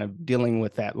PTSD, kind of dealing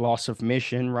with that loss of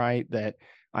mission, right? That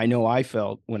I know I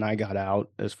felt when I got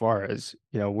out, as far as,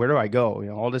 where do I go?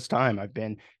 All this time I've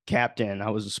been captain,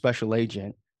 I was a special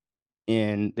agent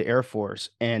in the Air Force,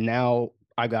 and now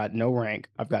I got no rank,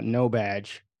 I've got no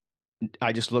badge.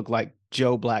 I just look like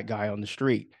Joe Black guy on the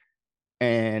street.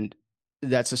 And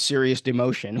that's a serious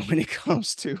demotion when it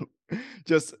comes to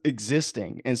just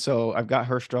existing. And so I've got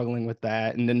her struggling with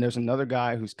that. And then there's another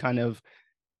guy who's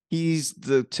he's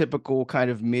the typical kind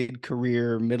of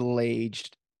mid-career,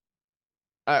 middle-aged.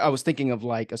 I was thinking of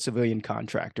like a civilian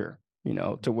contractor,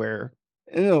 to where,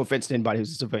 no offense to anybody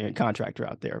who's a civilian contractor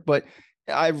out there, but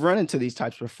I've run into these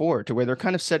types before, to where they're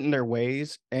kind of set in their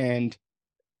ways, and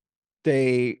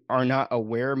they are not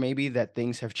aware maybe that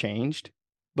things have changed.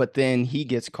 But then he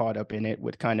gets caught up in it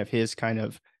with kind of his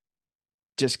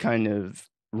just kind of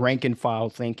rank and file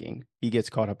thinking. He gets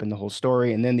caught up in the whole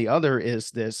story. And then the other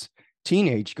is this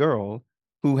teenage girl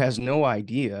who has no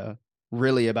idea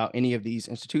really about any of these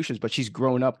institutions, but she's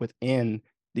grown up within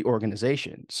the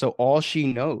organization. So all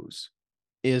she knows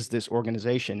is this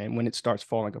organization. And when it starts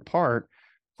falling apart,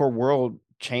 her world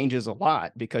changes a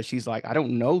lot, because she's like, I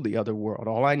don't know the other world.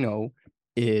 All I know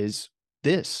is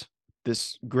this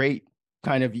great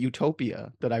kind of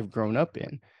utopia that I've grown up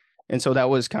in. And so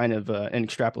that was kind of an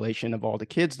extrapolation of all the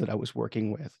kids that I was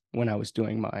working with when I was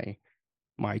doing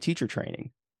my teacher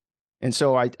training. And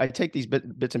so I take these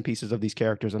bits and pieces of these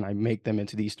characters, and I make them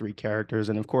into these three characters.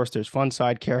 And of course, there's fun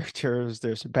side characters,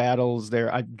 there's battles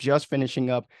there. I'm just finishing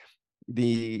up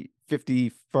the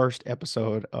 51st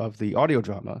episode of the audio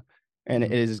drama, and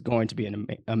it is going to be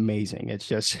amazing. It's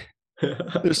just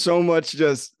there's so much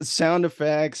just sound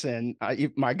effects, and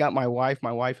I got my wife.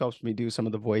 My wife helps me do some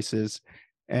of the voices,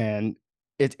 and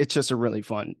it's just a really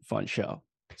fun show.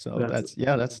 So that's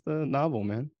the novel,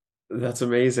 man. That's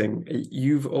amazing.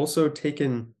 You've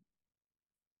taken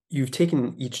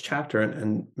each chapter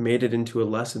and made it into a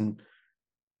lesson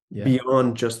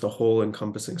beyond just the whole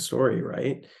encompassing story,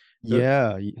 right? So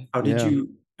Yeah.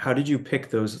 how did you pick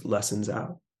those lessons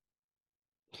out?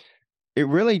 It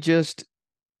really just,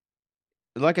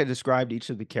 like I described each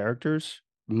of the characters,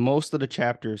 most of the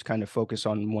chapters kind of focus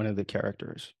on one of the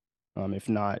characters, if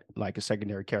not like a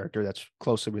secondary character that's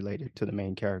closely related to the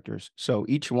main characters. So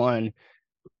each one,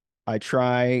 I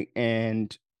try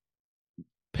and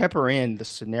pepper in the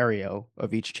scenario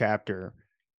of each chapter,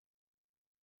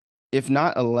 if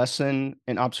not a lesson,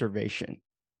 an observation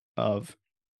of,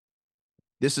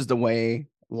 this is the way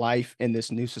life in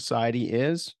this new society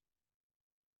is.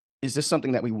 Is this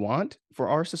something that we want for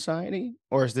our society,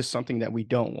 or is this something that we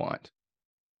don't want?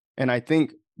 And I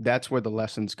think that's where the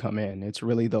lessons come in. It's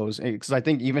really those, because I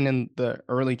think even in the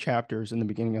early chapters in the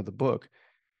beginning of the book,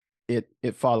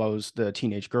 it follows the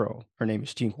teenage girl. Her name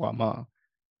is Jinhua Ma,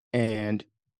 and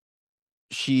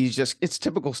it's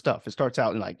typical stuff. It starts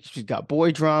out in like, she's got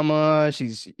boy drama.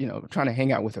 She's, trying to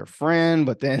hang out with her friend,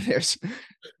 but then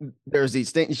there's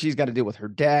these things she's got to deal with her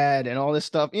dad and all this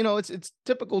stuff. It's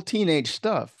typical teenage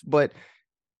stuff. But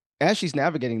as she's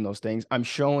navigating those things, I'm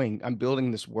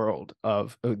building this world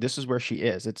of, oh, this is where she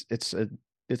is. It's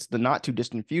the not too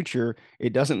distant future.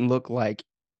 It doesn't look like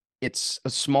it's a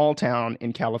small town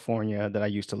in California that I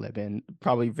used to live in.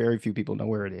 Probably very few people know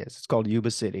where it is. It's called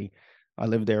Yuba City. I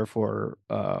lived there for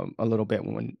a little bit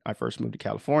when I first moved to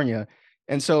California.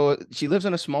 And so she lives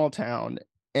in a small town,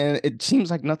 and it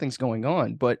seems like nothing's going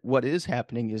on. But what is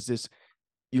happening is this: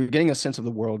 you're getting a sense of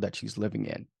the world that she's living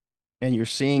in, and you're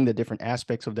seeing the different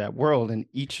aspects of that world. And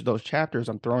each of those chapters,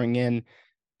 I'm throwing in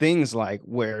things like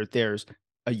where there's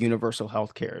a universal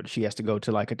health care. She has to go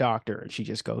to like a doctor and she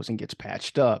just goes and gets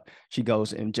patched up. She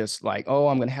goes and just like, oh,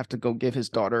 I'm going to have to go give his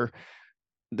daughter.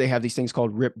 They have these things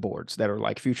called rip boards that are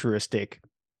like futuristic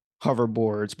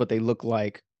hoverboards, but they look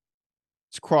like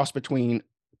it's a cross between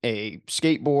a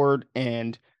skateboard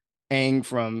and Aang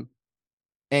from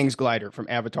Aang's glider from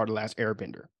Avatar: The Last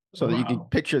Airbender. So that you can Wow.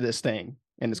 picture this thing,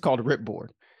 and it's called a rip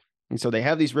board. And so they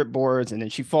have these rip boards, and then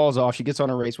she falls off. She gets on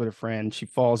a race with a friend. She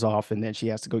falls off, and then she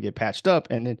has to go get patched up.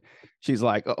 And then she's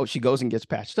like, oh, she goes and gets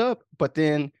patched up. But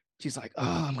then she's like,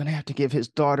 oh, I'm going to have to give his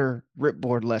daughter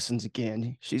ripboard lessons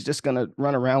again. She's just going to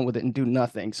run around with it and do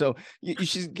nothing. So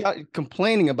she's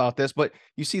complaining about this, but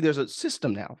you see, there's a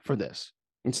system now for this.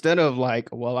 Instead of like,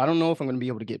 well, I don't know if I'm going to be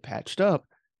able to get patched up.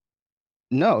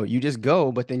 No, you just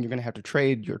go, but then you're going to have to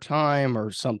trade your time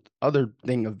or some other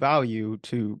thing of value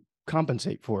to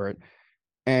compensate for it.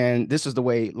 And this is the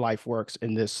way life works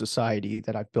in this society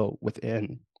that I've built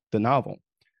within the novel.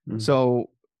 Mm. So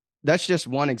that's just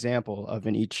one example of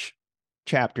in each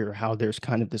chapter how there's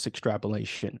kind of this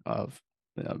extrapolation of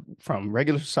from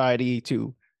regular society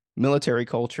to military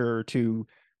culture to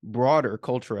broader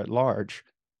culture at large.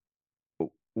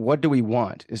 What do we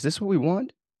want? Is this what we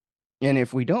want? And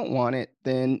if we don't want it,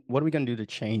 then what are we going to do to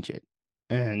change it?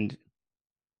 And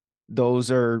those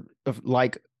are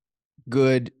like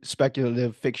good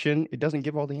speculative fiction. It doesn't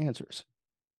give all the answers.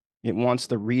 It wants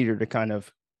the reader to kind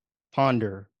of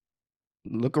ponder,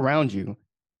 look around you.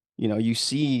 You know, you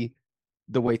see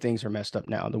the way things are messed up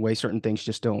now, the way certain things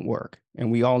just don't work.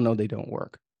 And we all know they don't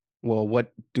work. Well,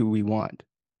 what do we want?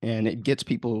 And it gets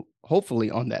people hopefully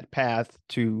on that path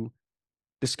to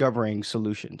discovering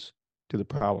solutions to the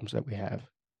problems that we have.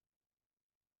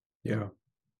 Yeah.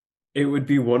 It would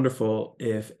be wonderful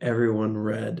if everyone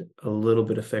read a little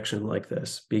bit of fiction like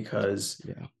this because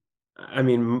Yeah. I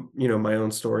mean, my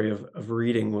own story of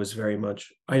reading was very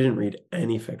much, I didn't read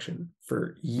any fiction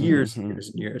for years and Mm-hmm. years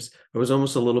and years. I was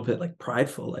almost a little bit like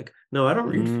prideful, like, no, I don't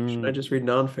read fiction. I Mm, just read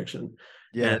nonfiction. And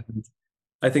yeah.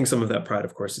 I think some of that pride,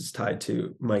 of course, is tied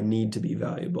to my need to be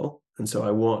valuable. And so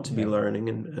I want to be Yeah. learning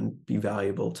and be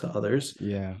valuable to others,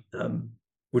 Yeah. um,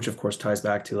 which of course ties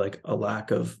back to like a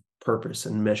lack of purpose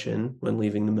and mission when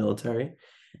leaving the military.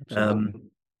 Absolutely. Um,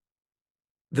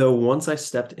 Though once I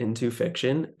stepped into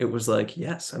fiction, it was like,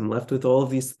 yes, I'm left with all of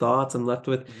these thoughts. I'm left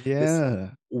with this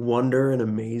Yeah. wonder and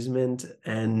amazement.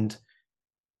 And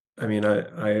I mean,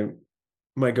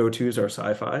 my go-tos are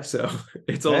sci-fi, so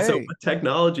it's also Hey, what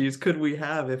technologies could we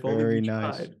have if only we very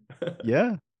nice. tried.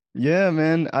 Yeah. Yeah,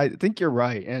 man. I think you're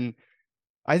right. And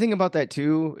I think about that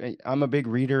too. I'm a big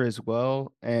reader as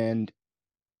well. And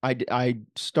I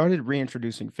started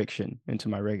reintroducing fiction into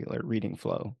my regular reading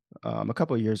flow a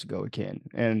couple of years ago again.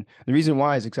 And the reason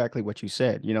why is exactly what you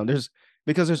said. You know,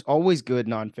 because there's always good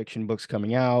nonfiction books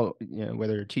coming out, you know,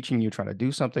 whether they're teaching you trying to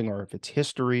do something or if it's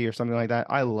history or something like that.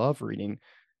 I love reading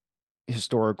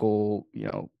historical, you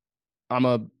know,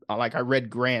 I read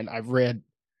Grant, I've read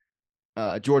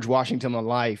George Washington, My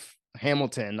Life,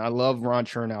 Hamilton. I love Ron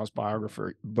Chernow's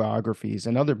biographies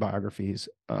and other biographies.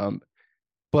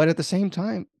 But at the same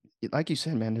time, like you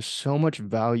said, man, there's so much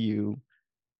value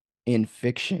in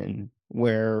fiction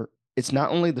where it's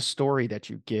not only the story that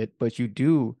you get, but you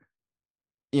do,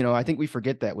 you know, I think we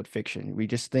forget that with fiction. We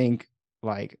just think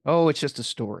like, oh, it's just a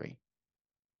story.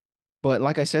 But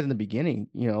like I said in the beginning,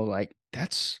 you know, like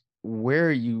that's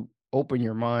where you open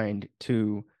your mind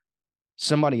to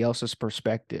somebody else's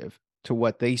perspective, to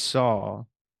what they saw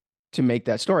to make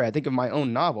that story. I think of my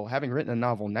own novel, having written a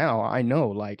novel now, I know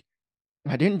like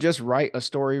I didn't just write a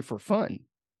story for fun.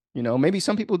 You know, maybe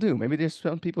some people do. Maybe there's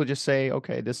some people just say,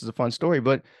 okay, this is a fun story.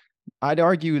 But I'd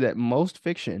argue that most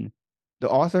fiction, the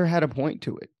author had a point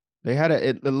to it. They had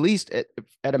at least at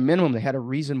a minimum, they had a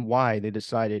reason why they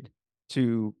decided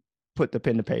to put the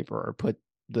pen to paper or put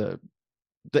the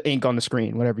the ink on the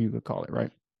screen, whatever you would call it,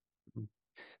 right?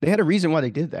 They had a reason why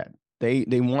they did that.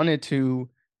 They wanted to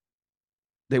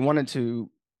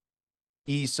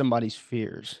ease somebody's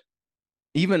fears.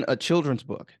 Even a children's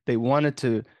book, they wanted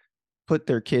to put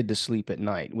their kid to sleep at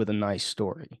night with a nice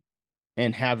story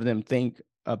and have them think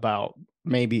about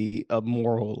maybe a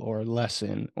moral or a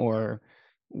lesson or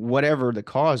whatever the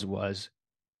cause was.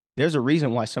 There's a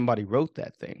reason why somebody wrote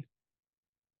that thing.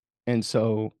 And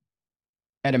so,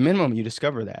 at a minimum, you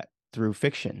discover that through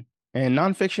fiction. And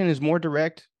nonfiction is more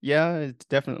direct. Yeah, it's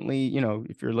definitely,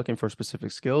 if you're looking for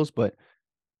specific skills, but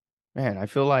man, I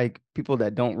feel like people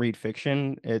that don't read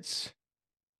fiction,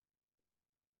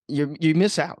 you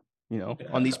miss out,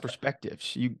 on these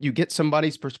perspectives. You get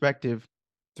somebody's perspective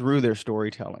through their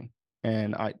storytelling.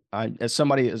 And I as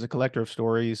a collector of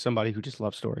stories, somebody who just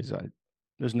loves stories,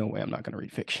 there's no way I'm not going to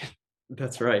read fiction.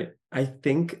 That's right. I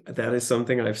think that is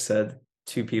something I've said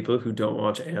to people who don't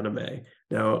watch anime.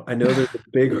 Now, I know there's a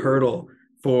big hurdle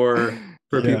for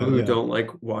people Yeah, who yeah. don't like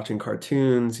watching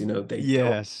cartoons,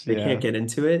 Yes, they can't yeah. get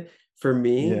into it. For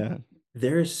me, Yeah,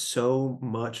 there is so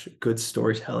much good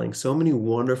storytelling, so many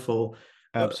wonderful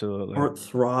absolutely.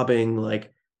 heart-throbbing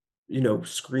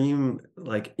scream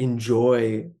like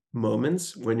enjoy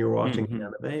moments when you're watching Hmm.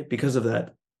 anime because of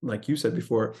that, like you said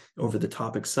before, over the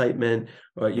top excitement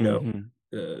or Hmm.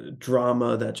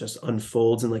 drama that just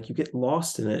unfolds and like you get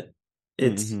lost in it.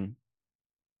 It's Hmm.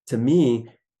 to me,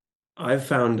 I've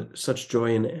found such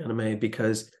joy in anime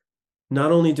because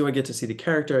not only do I get to see the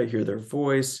character, I hear their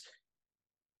voice.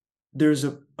 There's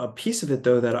a piece of it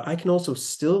though that I can also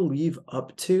still leave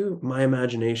up to my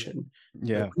imagination. Like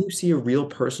Yeah, when you see a real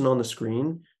person on the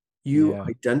screen, you yeah.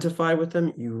 identify with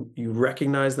them, you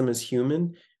recognize them as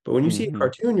human. But when you see a Hmm.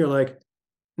 cartoon, you're like,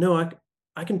 no,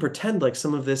 I can pretend like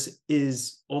some of this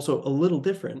is also a little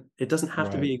different. It doesn't have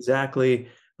to Right, be exactly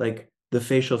like the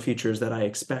facial features that I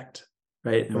expect,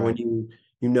 right? And when right.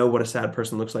 you know what a sad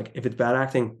person looks like, if it's bad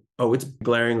acting, oh, it's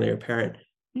glaringly apparent.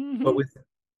 But Hmm. with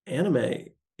anime,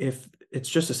 if it's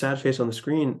just a sad face on the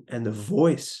screen and the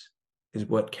voice is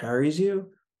what carries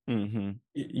you, Hmm.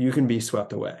 you can be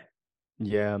swept away.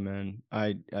 Yeah, man.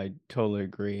 I totally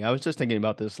agree. I was just thinking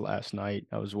about this last night.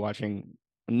 I was watching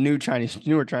a newer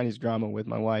Chinese drama with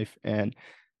my wife, and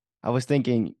I was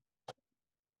thinking,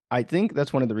 I think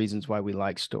that's one of the reasons why we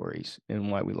like stories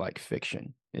and why we like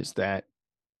fiction is that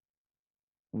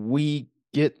we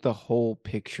get the whole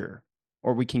picture,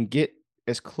 or we can get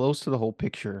as close to the whole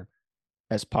picture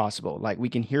as possible. Like we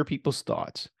can hear people's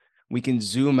thoughts. We can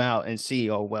zoom out and see,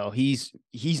 oh well, he's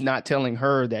not telling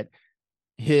her that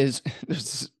his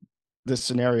this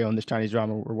scenario in this Chinese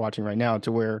drama we're watching right now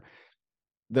to where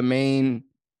the main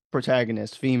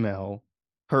protagonist, female,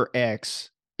 her ex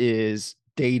is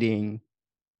dating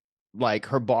like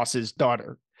her boss's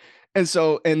daughter. And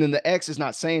then the ex is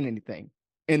not saying anything.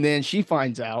 And then she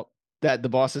finds out that the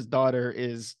boss's daughter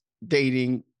is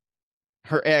dating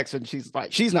her ex, and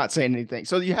she's not saying anything.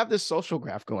 So you have this social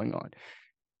graph going on.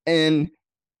 And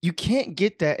you can't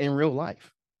get that in real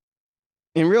life.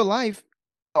 In real life,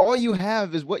 all you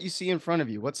have is what you see in front of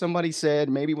you, what somebody said,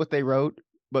 maybe what they wrote,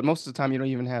 but most of the time you don't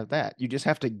even have that. You just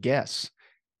have to guess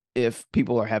if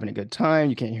people are having a good time.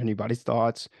 You can't hear anybody's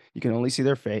thoughts. You can only see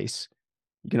their face.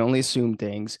 You can only assume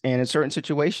things. And in certain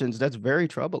situations, that's very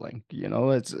troubling.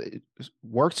 It's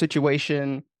work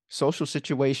situation, social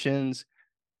situations.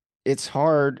 It's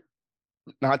hard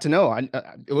not to know.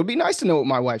 It would be nice to know what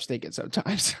my wife's thinking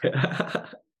sometimes,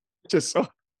 just so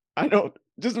I don't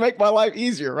just make my life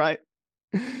easier, right?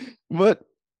 But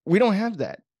we don't have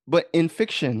that. But in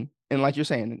fiction, and like you're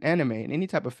saying, in anime and any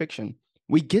type of fiction,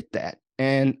 we get that.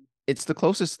 And it's the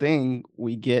closest thing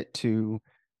we get to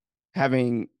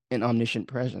having an omniscient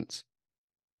presence.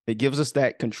 It gives us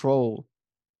that control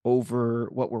over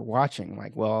what we're watching.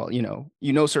 Like, well,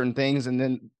 certain things, and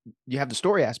then you have the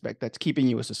story aspect that's keeping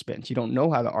you in suspense. You don't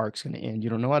know how the arc's going to end. You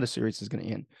don't know how the series is going to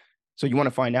end. So you want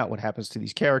to find out what happens to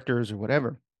these characters or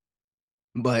whatever.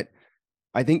 But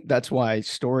I think that's why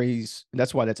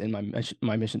that's in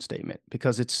my mission statement,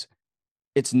 because it's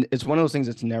one of those things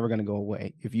that's never going to go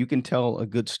away. If you can tell a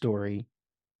good story,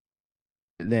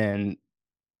 then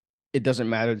it doesn't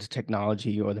matter the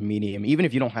technology or the medium. Even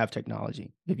if you don't have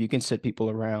technology, if you can sit people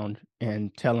around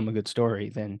and tell them a good story,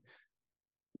 then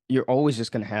you're always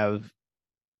just going to have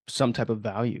some type of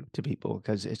value to people,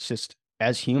 because it's just,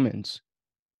 as humans,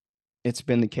 it's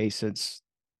been the case since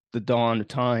the dawn of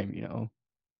time.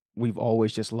 We've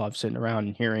always just loved sitting around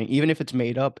and hearing, even if it's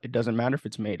made up. It doesn't matter if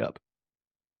it's made up.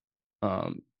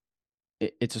 um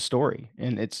it's a story,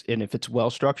 and if it's well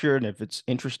structured and if it's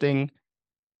interesting,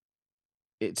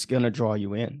 it's going to draw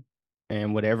you in.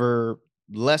 And whatever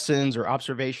lessons or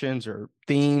observations or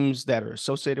themes that are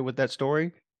associated with that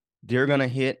story, they're going to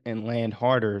hit and land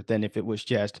harder than if it was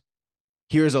just,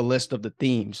 here's a list of the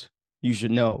themes you should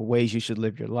know, ways you should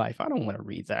live your life. I don't want to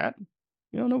read that.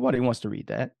 Nobody wants to read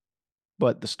that.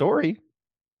 But the story,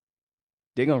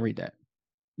 they're going to read that.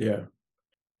 Yeah.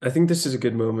 I think this is a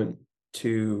good moment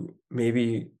to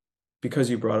maybe, because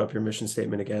you brought up your mission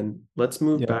statement again, let's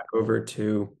move Yeah. back over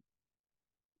to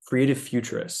creative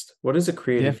futurist. What is a Yeah.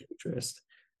 creative futurist?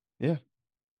 Yeah.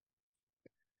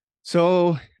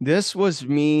 So this was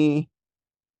me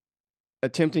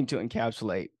attempting to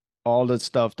encapsulate all the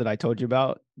stuff that I told you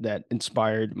about that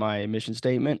inspired my mission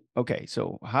statement. Okay,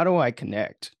 so how do I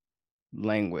connect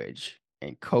language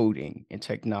and coding and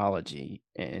technology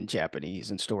and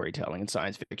Japanese and storytelling and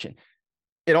science fiction?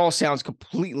 It all sounds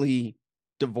completely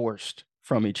divorced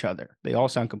from each other. They all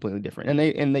sound completely different,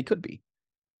 and they could be.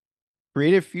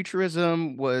 Creative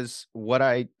futurism was what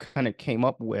I kind of came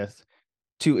up with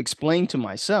to explain to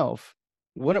myself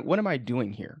what am I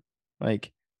doing here?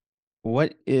 Like,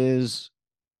 what is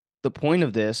the point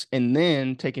of this? And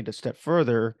then taking it a step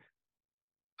further,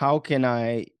 how can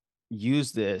I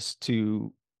use this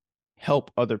to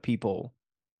help other people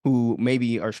who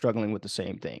maybe are struggling with the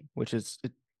same thing, which is,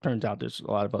 it turns out there's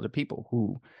a lot of other people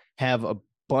who have a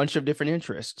bunch of different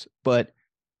interests, but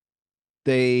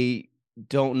they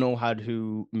don't know how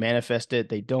to manifest it.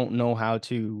 They don't know how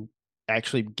to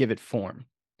actually give it form.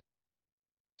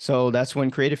 So that's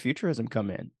when creative futurism come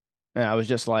in. And I was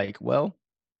just like, well,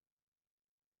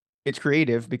 it's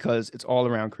creative because it's all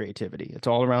around creativity. It's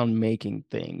all around making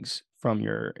things from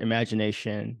your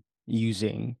imagination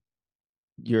using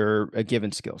your a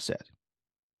given skill set.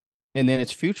 And then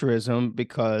it's futurism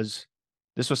because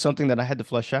this was something that I had to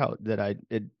flesh out that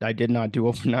I did not do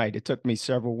overnight. It took me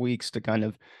several weeks to kind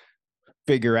of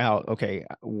figure out, okay,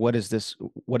 what does this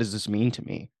mean to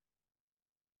me?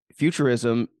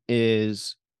 Futurism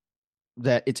is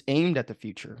that it's aimed at the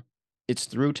future. It's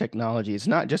through technology. It's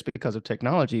not just because of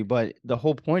technology, but the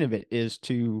whole point of it is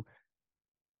to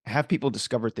have people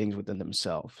discover things within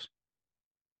themselves.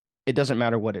 It doesn't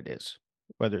matter what it is,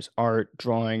 whether it's art,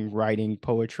 drawing, writing,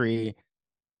 poetry.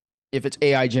 If it's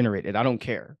AI generated, I don't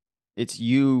care. It's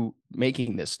you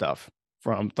making this stuff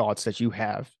from thoughts that you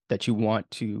have that you want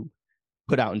to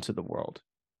put out into the world.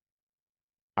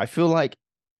 I feel like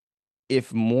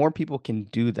if more people can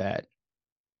do that,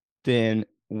 then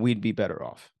we'd be better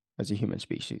off as a human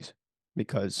species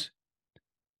because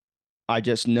I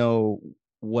just know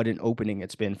what an opening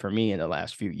it's been for me in the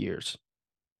last few years.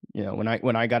 You know,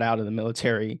 when I got out of the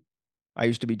military, I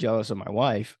used to be jealous of my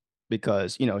wife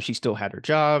because, you know, she still had her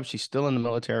job, she's still in the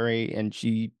military, and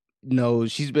she's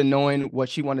been knowing what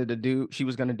she wanted to do, she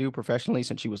was going to do professionally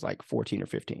since she was like 14 or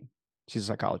 15. She's a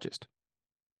psychologist.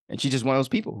 And she's just one of those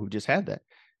people who just had that.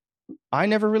 I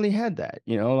never really had that,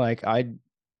 you know, like I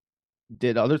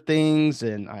did other things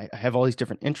and I have all these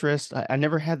different interests. I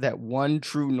never had that one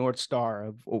true North Star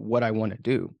of what I want to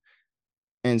do.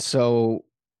 And so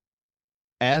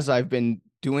as I've been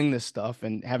doing this stuff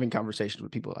and having conversations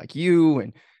with people like you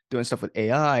and doing stuff with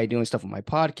AI, doing stuff with my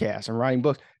podcast and writing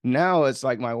books, now it's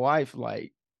like my wife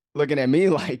like looking at me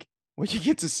like, well, you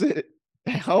get to sit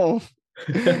at home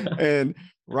and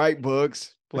write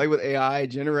books, play with AI,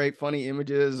 generate funny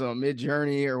images on Mid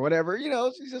Journey or whatever. You know,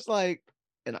 she's just like,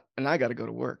 and I got to go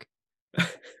to work.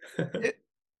 It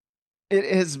it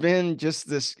has been just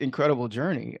this incredible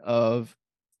journey of,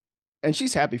 and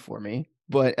she's happy for me,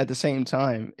 but at the same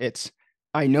time,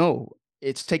 I know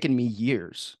it's taken me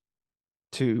years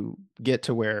to get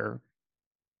to where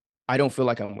I don't feel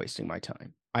like I'm wasting my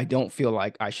time. I don't feel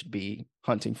like I should be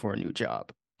hunting for a new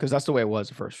job because that's the way it was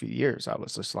the first few years. I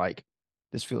was just like,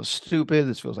 this feels stupid.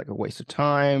 This feels like a waste of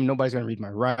time. Nobody's going to read my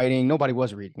writing. Nobody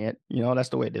was reading it. You know, that's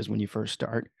the way it is when you first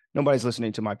start. Nobody's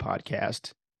listening to my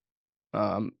podcast.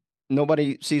 Um,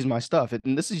 Nobody sees my stuff.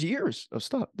 And this is years of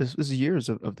stuff. This is years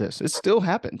of this. It still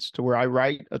happens to where I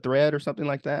write a thread or something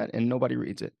like that and nobody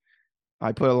reads it.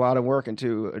 I put a lot of work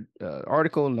into an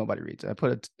article, nobody reads it. I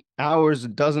put hours,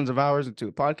 dozens of hours into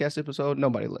a podcast episode,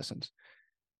 nobody listens.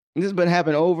 And this has been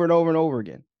happening over and over and over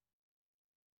again.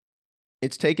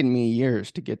 It's taken me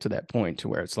years to get to that point to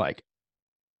where it's like,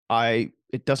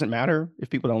 it doesn't matter if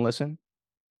people don't listen.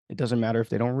 It doesn't matter if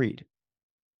they don't read.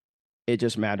 It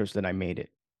just matters that I made it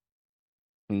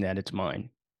and that it's mine.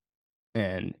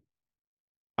 And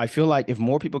I feel like if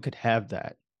more people could have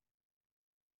that,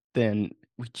 then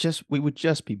we would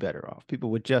just be better off. People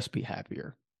would just be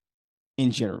happier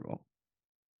in general.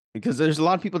 Because there's a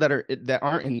lot of people that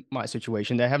aren't in my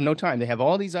situation that have no time. They have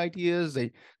all these ideas.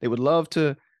 They would love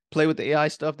to play with the AI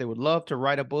stuff. They would love to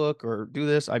write a book or do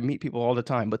this. I meet people all the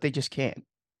time, but they just can't.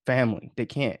 Family, they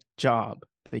can't. Job,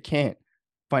 they can't.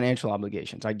 Financial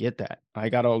obligations. I get that. I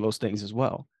got all those things as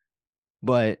well.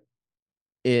 But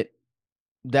it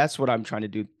that's what I'm trying to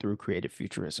do through creative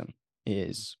futurism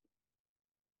is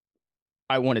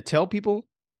I want to tell people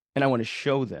and I want to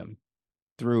show them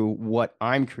through what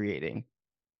I'm creating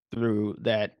through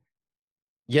that.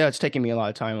 Yeah, it's taking me a lot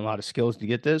of time, a lot of skills to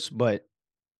get this, but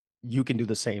you can do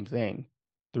the same thing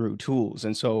through tools.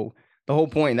 And so the whole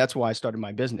point, that's why I started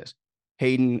my business,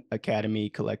 Hayden Academy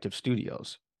Collective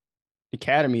Studios.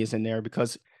 academy is in there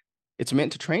because it's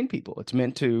meant to train people. It's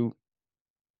meant to,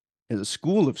 as a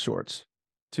school of sorts,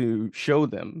 to show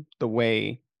them the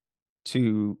way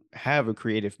to have a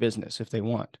creative business if they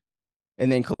want.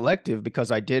 And then collective,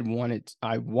 because I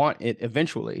want it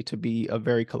eventually to be a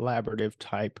very collaborative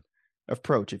type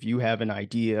approach. If you have an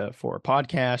idea for a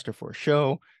podcast or for a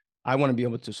show, I want to be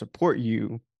able to support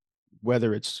you,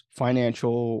 whether it's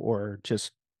financial or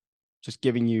just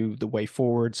giving you the way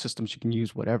forward, systems you can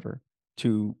use, whatever,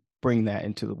 to bring that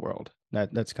into the world.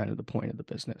 That's kind of the point of the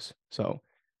business. So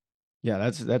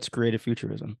yeah, that's creative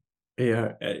futurism.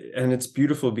 Yeah, and it's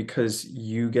beautiful because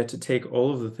you get to take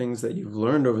all of the things that you've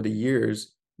learned over the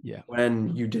years Yeah,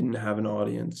 when you didn't have an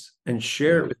audience and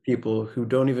share it yeah, with people who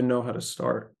don't even know how to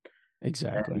start.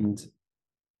 exactly. And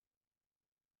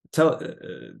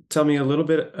tell me a little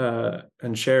bit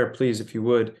and share, please, if you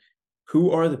would,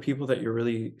 who are the people that you're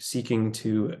really seeking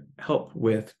to help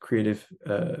with creative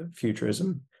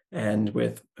futurism and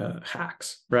with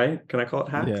hacks, right? Can I call it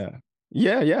hacks?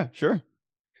 Yeah, yeah, sure.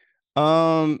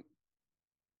 Um,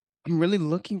 I'm really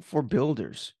looking for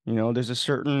builders. There's a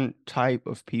certain type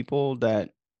of people that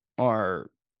are,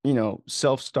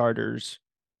 self-starters,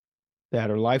 that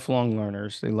are lifelong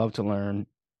learners. They love to learn.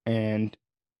 And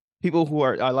people who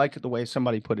are, I like the way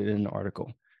somebody put it in an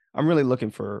article. I'm really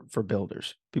looking for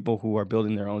builders, people who are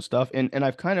building their own stuff. And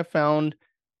I've kind of found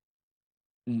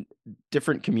n-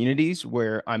 different communities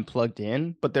where I'm plugged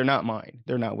in, but they're not mine.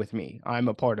 They're not with me. I'm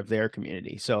a part of their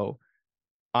community. So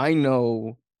I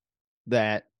know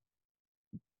that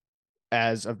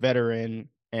as a veteran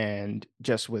and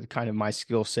just with kind of my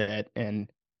skill set, and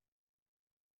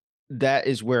that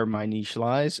is where my niche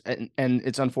lies. And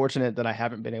it's unfortunate that I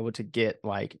haven't been able to get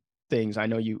like things. I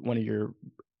know one of your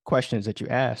questions that you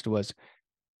asked was,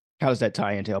 how does that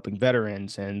tie into helping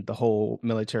veterans and the whole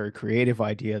military creative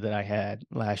idea that I had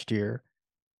last year?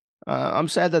 I'm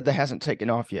sad that hasn't taken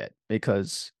off yet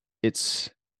because it's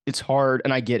it's hard,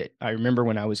 and I get it. I remember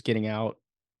when I was getting out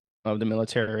of the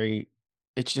military,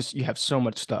 it's just you have so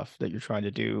much stuff that you're trying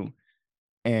to do,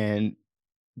 and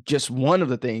just one of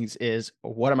the things is,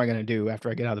 what am I going to do after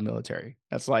I get out of the military?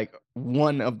 That's like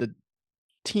one of the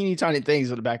teeny tiny things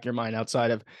in the back of your mind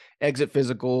outside of exit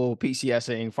physical,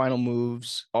 PCSing, final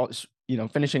moves, all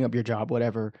finishing up your job,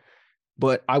 whatever.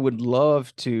 But I would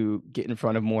love to get in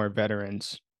front of more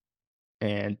veterans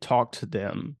and talk to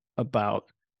them about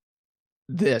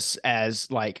this as,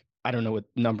 like, I don't know what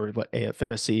number, what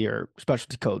AFSC or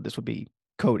specialty code this would be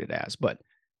coded as, but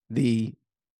the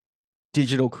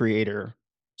digital creator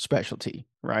specialty,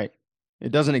 right?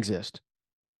 It doesn't exist,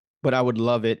 but I would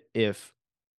love it if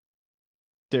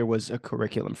there was a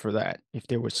curriculum for that, if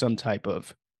there was some type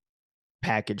of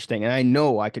package thing. And I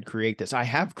know I could create this. I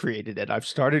have created it. I've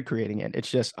started creating it. It's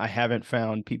just I haven't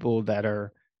found people that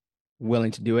are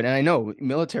willing to do it. And I know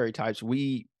military types,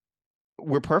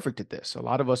 we're perfect at this. A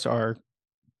lot of us are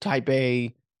type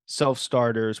A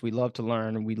self-starters. We love to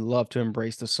learn and we love to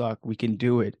embrace the suck. We can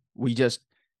do it.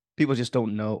 People just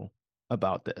don't know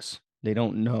about this. They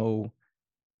don't know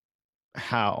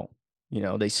how.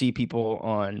 They see people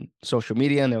on social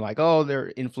media and they're like, oh,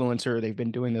 they're influencer. They've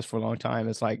been doing this for a long time.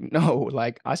 It's like, no,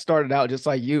 like I started out just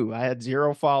like you. I had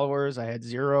 0 followers. I had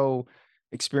 0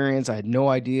 experience. I had no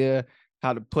idea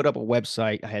how to put up a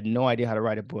website. I had no idea how to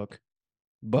write a book.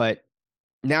 But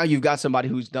now you've got somebody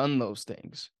who's done those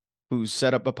things, who's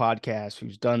set up a podcast,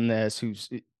 who's done this, who's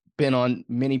been on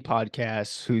many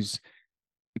podcasts, who's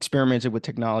experimented with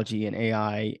technology and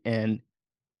AI. And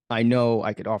I know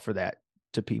I could offer that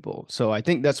to people. So I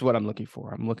think that's what I'm looking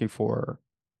for. I'm looking for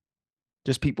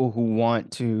just people who want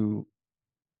to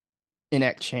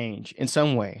enact change in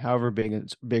some way, however big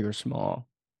it's big or small,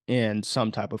 in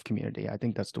some type of community. I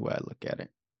think that's the way I look at it.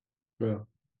 Well,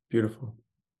 beautiful.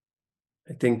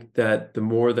 I think that the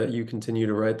more that you continue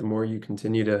to write, the more you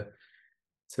continue to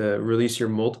release your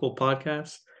multiple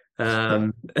podcasts,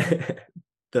 um,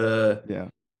 the Yeah,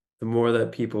 the more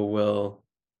that people will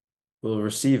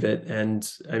receive it. And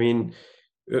I mean,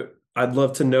 uh, I'd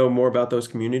love to know more about those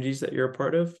communities that you're a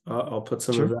part of. I'll put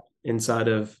some of sure. that inside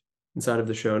of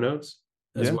the show notes,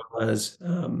 as Yeah, well as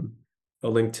a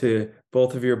link to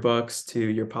both of your books, to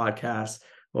your podcast.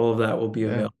 All of that will be yeah.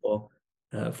 available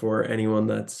for anyone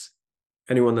that's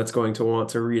going to want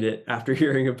to read it after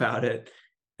hearing about it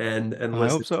and I hope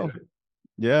listen to so. it.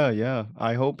 Yeah, yeah.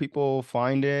 I hope people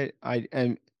find it. I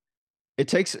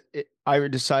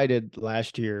decided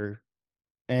last year,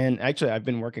 and actually I've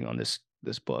been working on this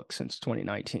book since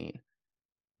 2019,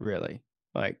 really.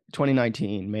 Like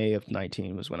 2019, May of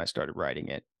 19 was when I started writing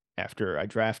it. After I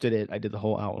drafted it, I did the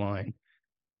whole outline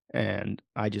and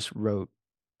I just wrote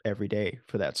every day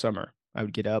for that summer. I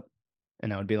would get up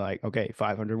And I would be like, okay,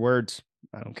 500 words.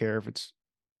 I don't care if it's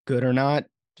good or not.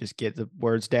 Just get the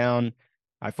words down.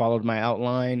 I followed my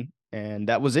outline, and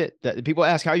that was it. That people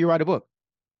ask how you write a book.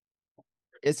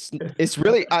 It's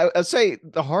really I'd say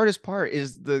the hardest part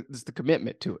is the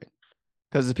commitment to it.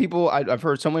 Because the people I've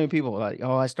heard so many people like,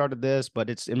 oh, I started this, but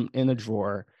it's in a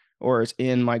drawer or it's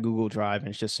in my Google Drive and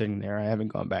it's just sitting there. I haven't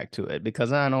gone back to it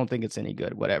because I don't think it's any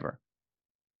good. Whatever.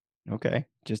 Okay,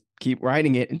 just keep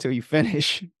writing it until you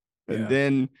finish, and Yeah.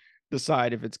 then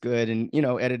decide if it's good, and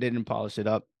edit it and polish it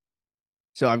up.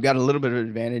 So I've got a little bit of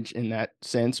advantage in that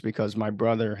sense because my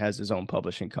brother has his own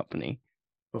publishing company,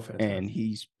 Oh, and fantastic.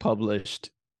 he's published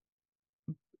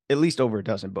at least over a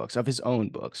dozen books of his own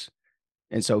books.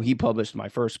 And so he published my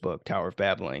first book, Tower of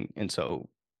Babbling. And so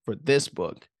for this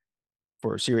book,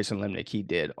 for Serious and Limnic, he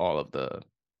did all of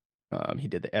he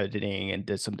did the editing and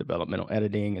did some developmental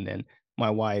editing. And then my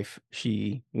wife,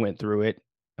 she went through it.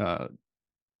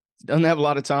 Doesn't have a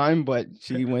lot of time, but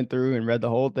she went through and read the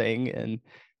whole thing. And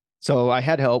so I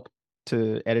had help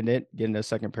to edit it, getting a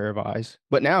second pair of eyes.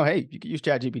 But now, hey, you can use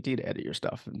ChatGPT to edit your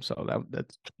stuff. And so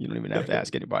that's, you don't even have to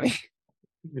ask anybody.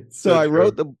 It's So so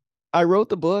true. I wrote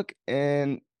the book,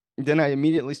 and then I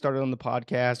immediately started on the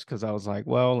podcast because I was like,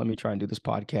 well, let me try and do this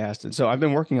podcast. And so I've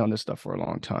been working on this stuff for a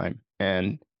long time.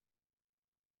 And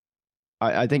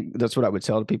I think that's what I would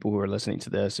tell to people who are listening to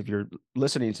this. If you're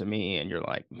listening to me and you're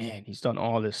like, man, he's done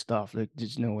all this stuff.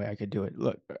 There's no way I could do it.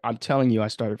 Look, I'm telling you, I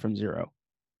started from zero.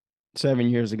 7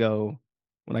 years ago,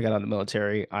 when I got out of the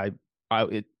military,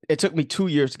 it took me 2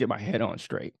 years to get my head on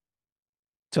straight,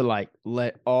 to like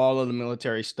let all of the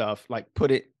military stuff, like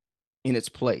put it in its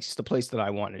place, the place that I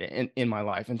wanted it in my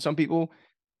life. And some people,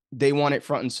 they want it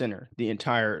front and center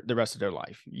the rest of their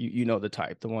life. You know the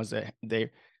type, the ones that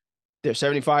they're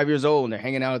 75 years old and they're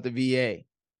hanging out at the VA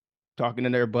talking to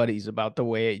their buddies about the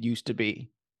way it used to be.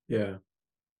 Yeah.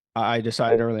 I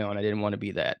decided early on I didn't want to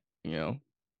be that.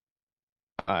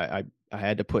 I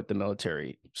had to put the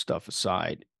military stuff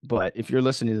aside. But if you're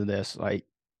listening to this, like,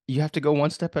 you have to go one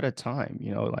step at a time.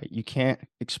 Like, you can't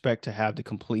expect to have the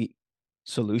complete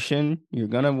solution. You're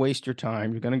gonna waste your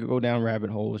time. You're gonna go down rabbit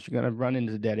holes. You're gonna run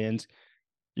into dead ends.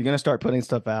 You're gonna start putting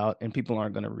stuff out, and people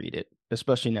aren't gonna read it.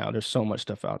 Especially now, there's so much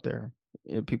stuff out there.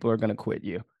 People are gonna quit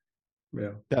you.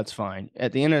 Yeah. That's fine.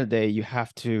 At the end of the day, you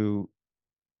have to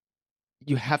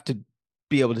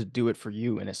be able to do it for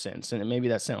you in a sense. And maybe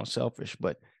that sounds selfish,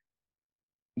 but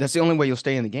that's the only way you'll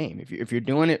stay in the game. If you're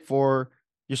doing it for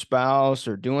your spouse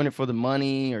or doing it for the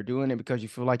money or doing it because you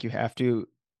feel like you have to,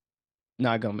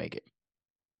 not gonna make it.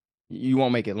 You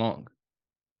won't make it long.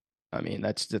 I mean,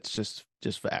 that's just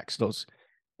facts. Those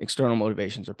external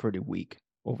motivations are pretty weak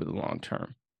over the long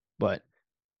term. But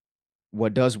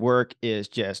what does work is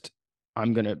just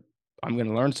I'm gonna I'm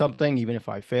gonna learn something, even if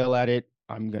I fail at it.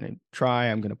 I'm gonna try.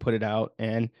 I'm gonna put it out,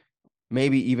 and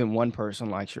maybe even one person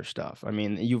likes your stuff. I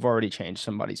mean, you've already changed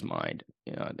somebody's mind.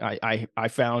 I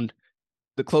found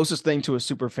the closest thing to a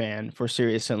super fan for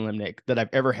Sirius and Limnic that I've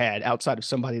ever had outside of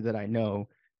somebody that I know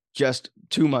just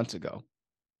 2 months ago.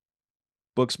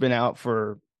 Book's been out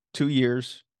for 2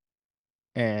 years,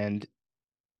 and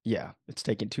yeah, it's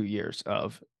taken 2 years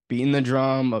of beating the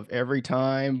drum of every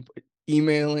time,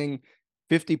 emailing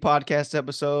 50 podcast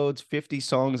episodes, 50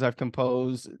 songs I've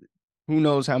composed, who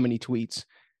knows how many tweets.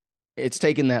 It's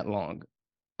taken that long.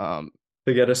 To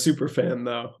get a super fan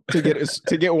though. to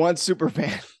get one super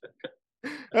fan.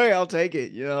 Hey, I'll take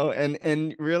it,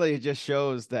 and really it just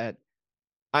shows that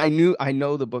I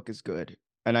know the book is good,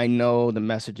 and I know the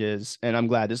messages, and I'm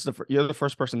glad you're the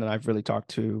first person that I've really talked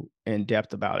to in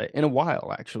depth about it in a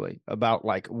while, actually, about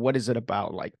like what is it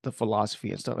about, like the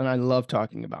philosophy and stuff. And I love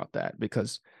talking about that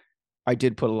because I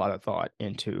did put a lot of thought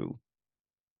into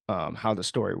how the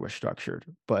story was structured.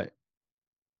 But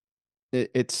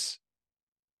it's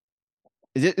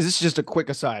is this just a quick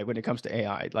aside when it comes to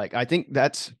AI? Like, I think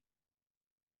that's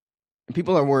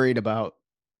people are worried about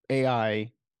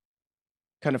AI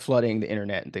kind of flooding the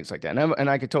internet and things like that. And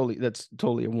I could that's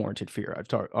totally a warranted fear.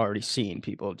 I've already seen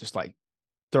people just like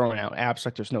throwing out apps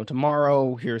like there's no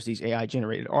tomorrow. Here's these AI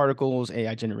generated articles,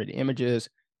 AI generated images,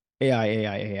 AI,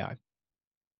 AI, AI.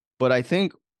 But I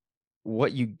think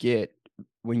what you get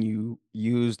when you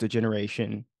use the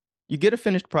generation, you get a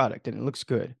finished product and it looks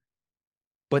good.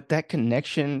 But that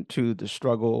connection to the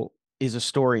struggle is a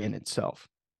story in itself.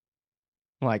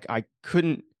 Like, I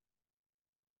couldn't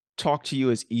talk to you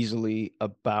as easily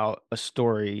about a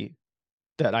story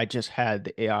that I just had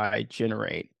the AI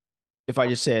generate. If I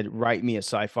just said, write me a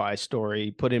sci-fi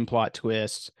story, put in plot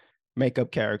twists, make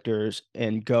up characters,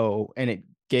 and go, and it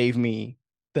gave me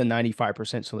the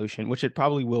 95% solution, which it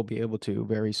probably will be able to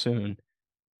very soon.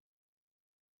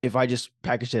 if I just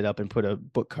packaged it up and put a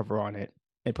book cover on it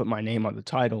and put my name on the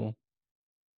title,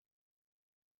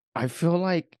 I feel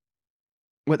like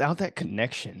without that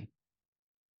connection,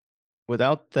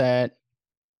 without that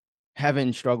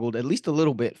having struggled at least a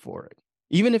little bit for it,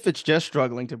 even if it's just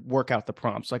struggling to work out the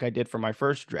prompts like I did for my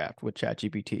first draft with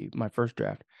ChatGPT, my first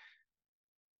draft,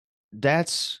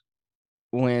 that's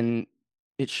when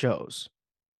it shows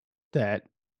that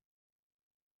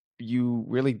you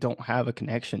really don't have a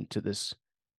connection to this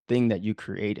thing that you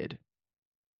created.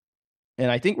 And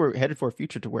I think we're headed for a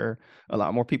future to where a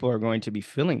lot more people are going to be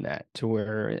feeling that, to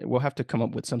where we'll have to come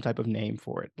up with some type of name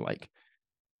for it, like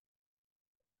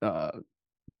uh,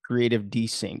 creative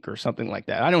desync or something like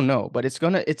that. I don't know, but it's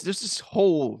just this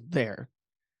hole there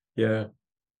Yeah.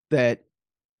 that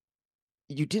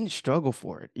you didn't struggle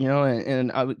for it,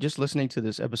 and I was just listening to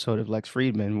this episode of Lex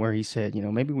Friedman where he said,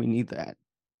 maybe we need that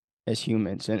as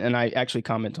humans. And I actually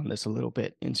comment on this a little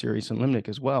bit in Sirius and Limnic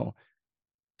as well.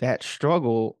 That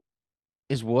struggle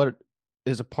is what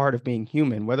is a part of being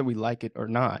human, whether we like it or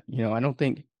not. I don't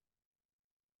think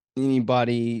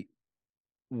anybody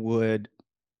would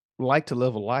like to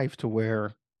live a life to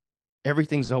where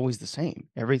everything's always the same.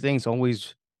 Everything's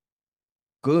always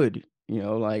good,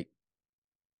 like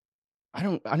I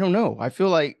don't know. I feel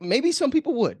like maybe some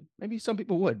people would. Maybe some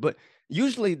people would, but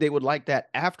usually they would like that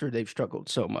after they've struggled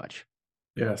so much.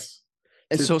 Yes.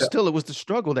 And so still it was the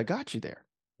struggle that got you there.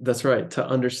 That's right. To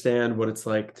understand what it's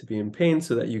like to be in pain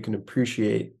so that you can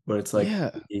appreciate what it's like Yeah.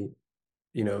 to be,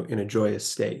 in a joyous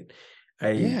state.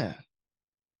 I Yeah.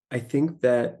 I think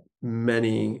that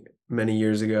many, many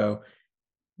years ago,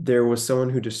 there was someone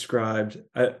who described,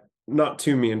 not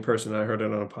to me in person, I heard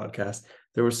it on a podcast.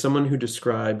 There was someone who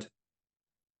described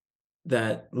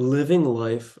that living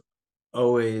life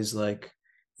always like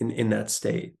in that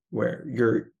state where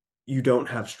you don't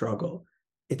have struggle.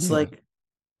 It's Yeah. like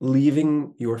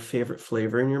leaving your favorite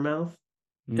flavor in your mouth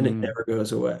and it Mm, never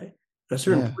goes away. At a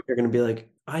certain yeah, point, you're going to be like,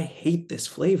 I hate this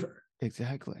flavor.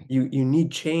 exactly. You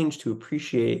need change to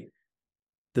appreciate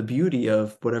the beauty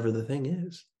of whatever the thing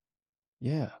is.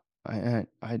 Yeah. I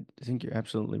think you're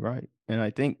absolutely right. And I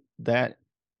think that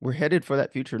we're headed for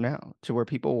that future now, to where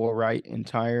people will write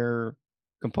entire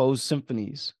composed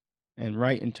symphonies and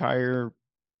write entire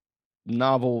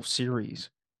novel series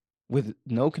with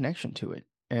no connection to it.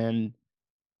 And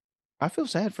I feel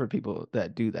sad for people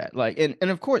that do that. Like, and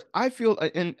of course I feel,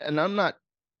 and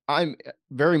I'm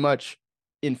very much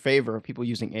in favor of people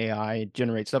using AI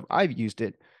generate stuff. I've used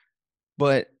it,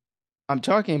 but I'm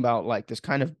talking about like this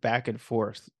kind of back and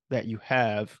forth that you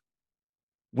have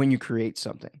when you create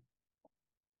something.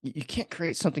 You can't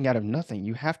create something out of nothing.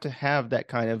 You have to have that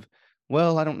kind of,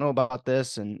 well, I don't know about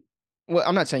this. And well,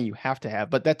 I'm not saying you have to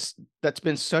have, but that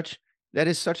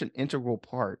is such an integral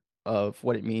part of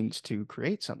what it means to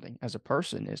create something as a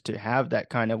person, is to have that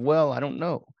kind of, well, I don't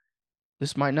know.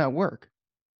 This might not work.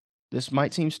 This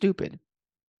might seem stupid.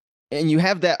 And you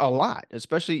have that a lot,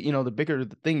 especially, the bigger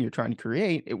the thing you're trying to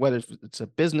create, whether it's a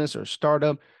business or a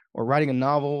startup or writing a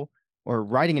novel or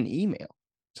writing an email,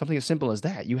 something as simple as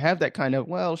that. You have that kind of,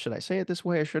 well, should I say it this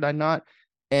way or should I not?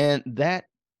 And that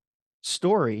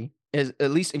story is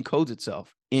at least encodes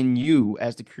itself in you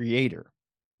as the creator.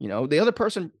 The other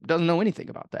person doesn't know anything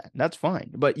about that. That's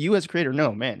fine. But you as a creator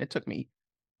know, man, it took me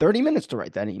 30 minutes to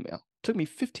write that email. It took me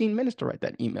 15 minutes to write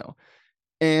that email.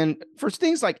 And for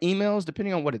things like emails,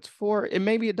 depending on what it's for,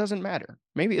 maybe it doesn't matter.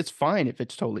 Maybe it's fine if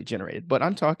it's totally generated. But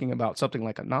I'm talking about something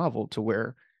like a novel, to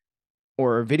where,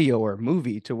 or a video or a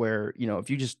movie, to where, if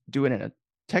you just do it in a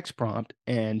text prompt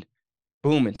and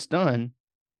boom, it's done.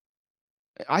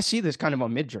 I see this kind of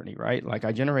on Midjourney, right? Like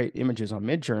I generate images on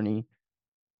Midjourney.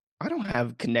 I don't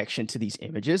have connection to these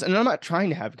images, and I'm not trying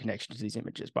to have a connection to these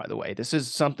images, by the way. This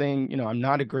is something, I'm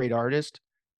not a great artist.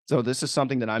 So this is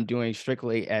something that I'm doing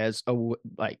strictly as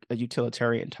like a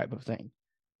utilitarian type of thing.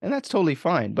 And that's totally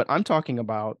fine. But I'm talking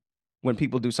about when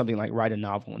people do something like write a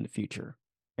novel in the future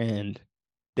and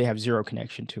they have zero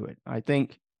connection to it. I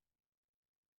think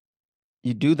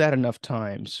you do that enough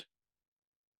times,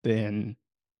 then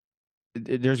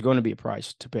there's going to be a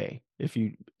price to pay, if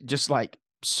you just like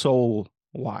soul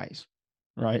wise,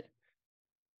 right?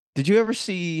 Did you ever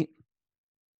see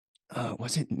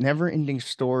was it Never Ending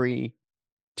Story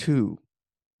 2?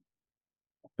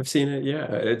 I've seen it. Yeah.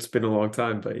 It's been a long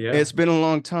time, but yeah. It's been a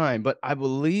long time, but I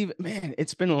believe, man,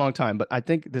 it's been a long time, but I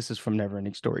think this is from Never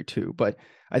Ending Story 2. But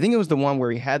I think it was the one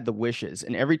where he had the wishes,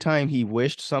 and every time he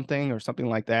wished something or something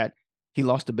like that, he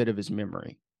lost a bit of his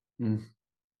memory. Mm.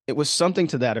 It was something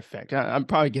to that effect. I'm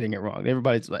probably getting it wrong.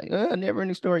 Everybody's like, Never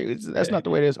Ending Story. That's Yeah. not the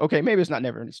way it is. Okay, maybe it's not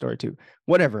Never Ending Story 2.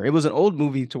 Whatever. It was an old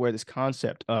movie to where this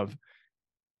concept of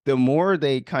the more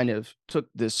they kind of took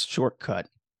this shortcut,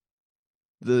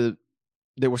 there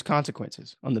was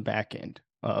consequences on the back end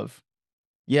of,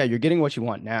 yeah, you're getting what you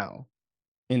want now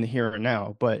in the here and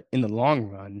now, but in the long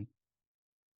run,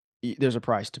 there's a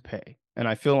price to pay. And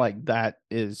I feel like that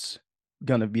is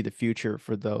going to be the future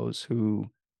for those who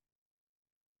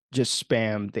just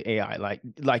spam the AI,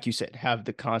 like you said, have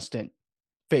the constant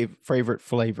favorite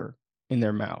flavor in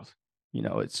their mouth.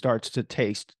 It starts to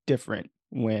taste different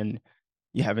when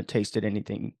you haven't tasted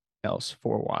anything else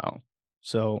for a while.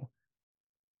 So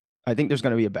I think there's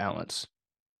going to be a balance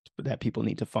that people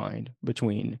need to find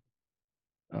between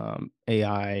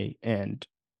AI and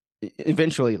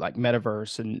eventually like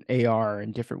metaverse and AR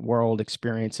and different world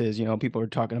experiences. People are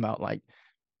talking about like,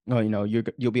 oh,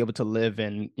 you'll be able to live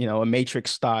in, a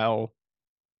Matrix style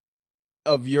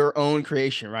of your own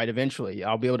creation, right? Eventually,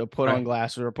 I'll be able to put on Right.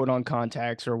 glasses or put on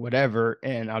contacts or whatever,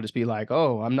 and I'll just be like,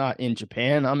 oh, I'm not in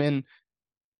Japan. I'm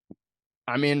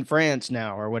in France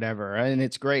now or whatever. And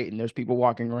it's great. And there's people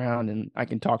walking around and I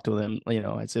can talk to them,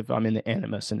 as if I'm in the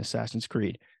Animus in Assassin's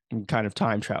Creed and kind of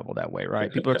time travel that way,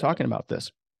 right? People are talking about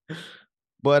this.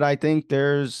 But I think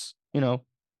there's,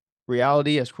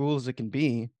 reality, as cruel as it can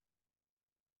be,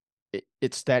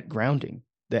 it's that grounding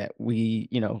that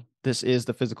this is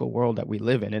the physical world that we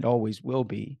live in. It always will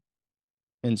be.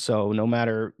 And so no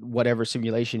matter whatever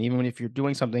simulation, even if you're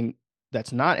doing something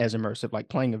that's not as immersive, like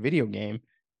playing a video game,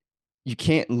 you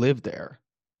can't live there.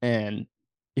 And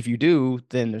if you do,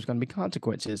 then there's going to be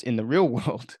consequences in the real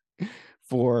world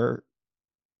for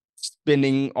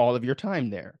spending all of your time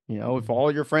there. If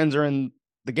all your friends are in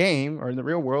the game or in the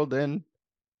real world, then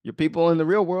your people in the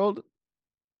real world,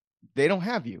 they don't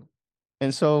have you.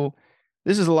 And so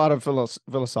this is a lot of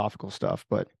philosophical stuff,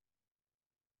 but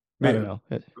I don't know.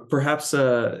 Perhaps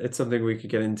it's something we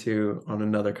could get into on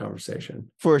another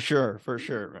conversation. For sure,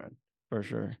 man. For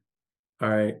sure. All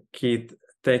right, Keith,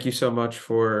 thank you so much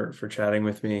for chatting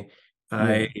with me.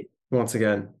 Once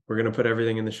again, we're going to put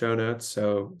everything in the show notes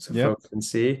so folks can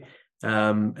see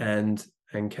and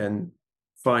can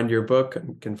find your book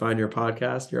and can find your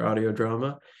podcast, your audio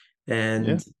drama.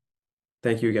 And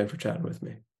thank you again for chatting with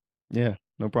me. Yeah,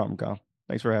 no problem, Kyle.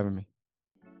 Thanks for having me.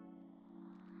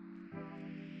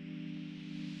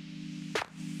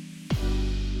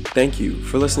 Thank you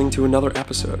for listening to another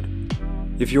episode.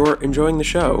 If you're enjoying the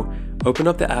show, open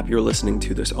up the app you're listening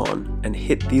to this on and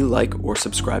hit the like or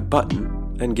subscribe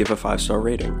button and give a 5-star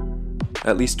rating.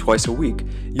 At least twice a week,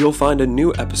 you'll find a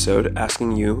new episode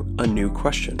asking you a new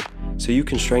question, so you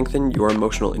can strengthen your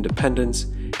emotional independence,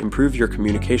 improve your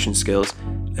communication skills,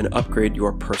 and upgrade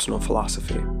your personal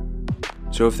philosophy.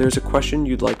 So if there's a question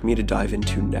you'd like me to dive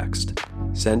into next,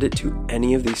 send it to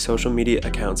any of these social media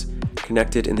accounts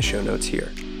connected in the show notes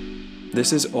here.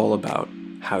 This is all about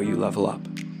how you level up.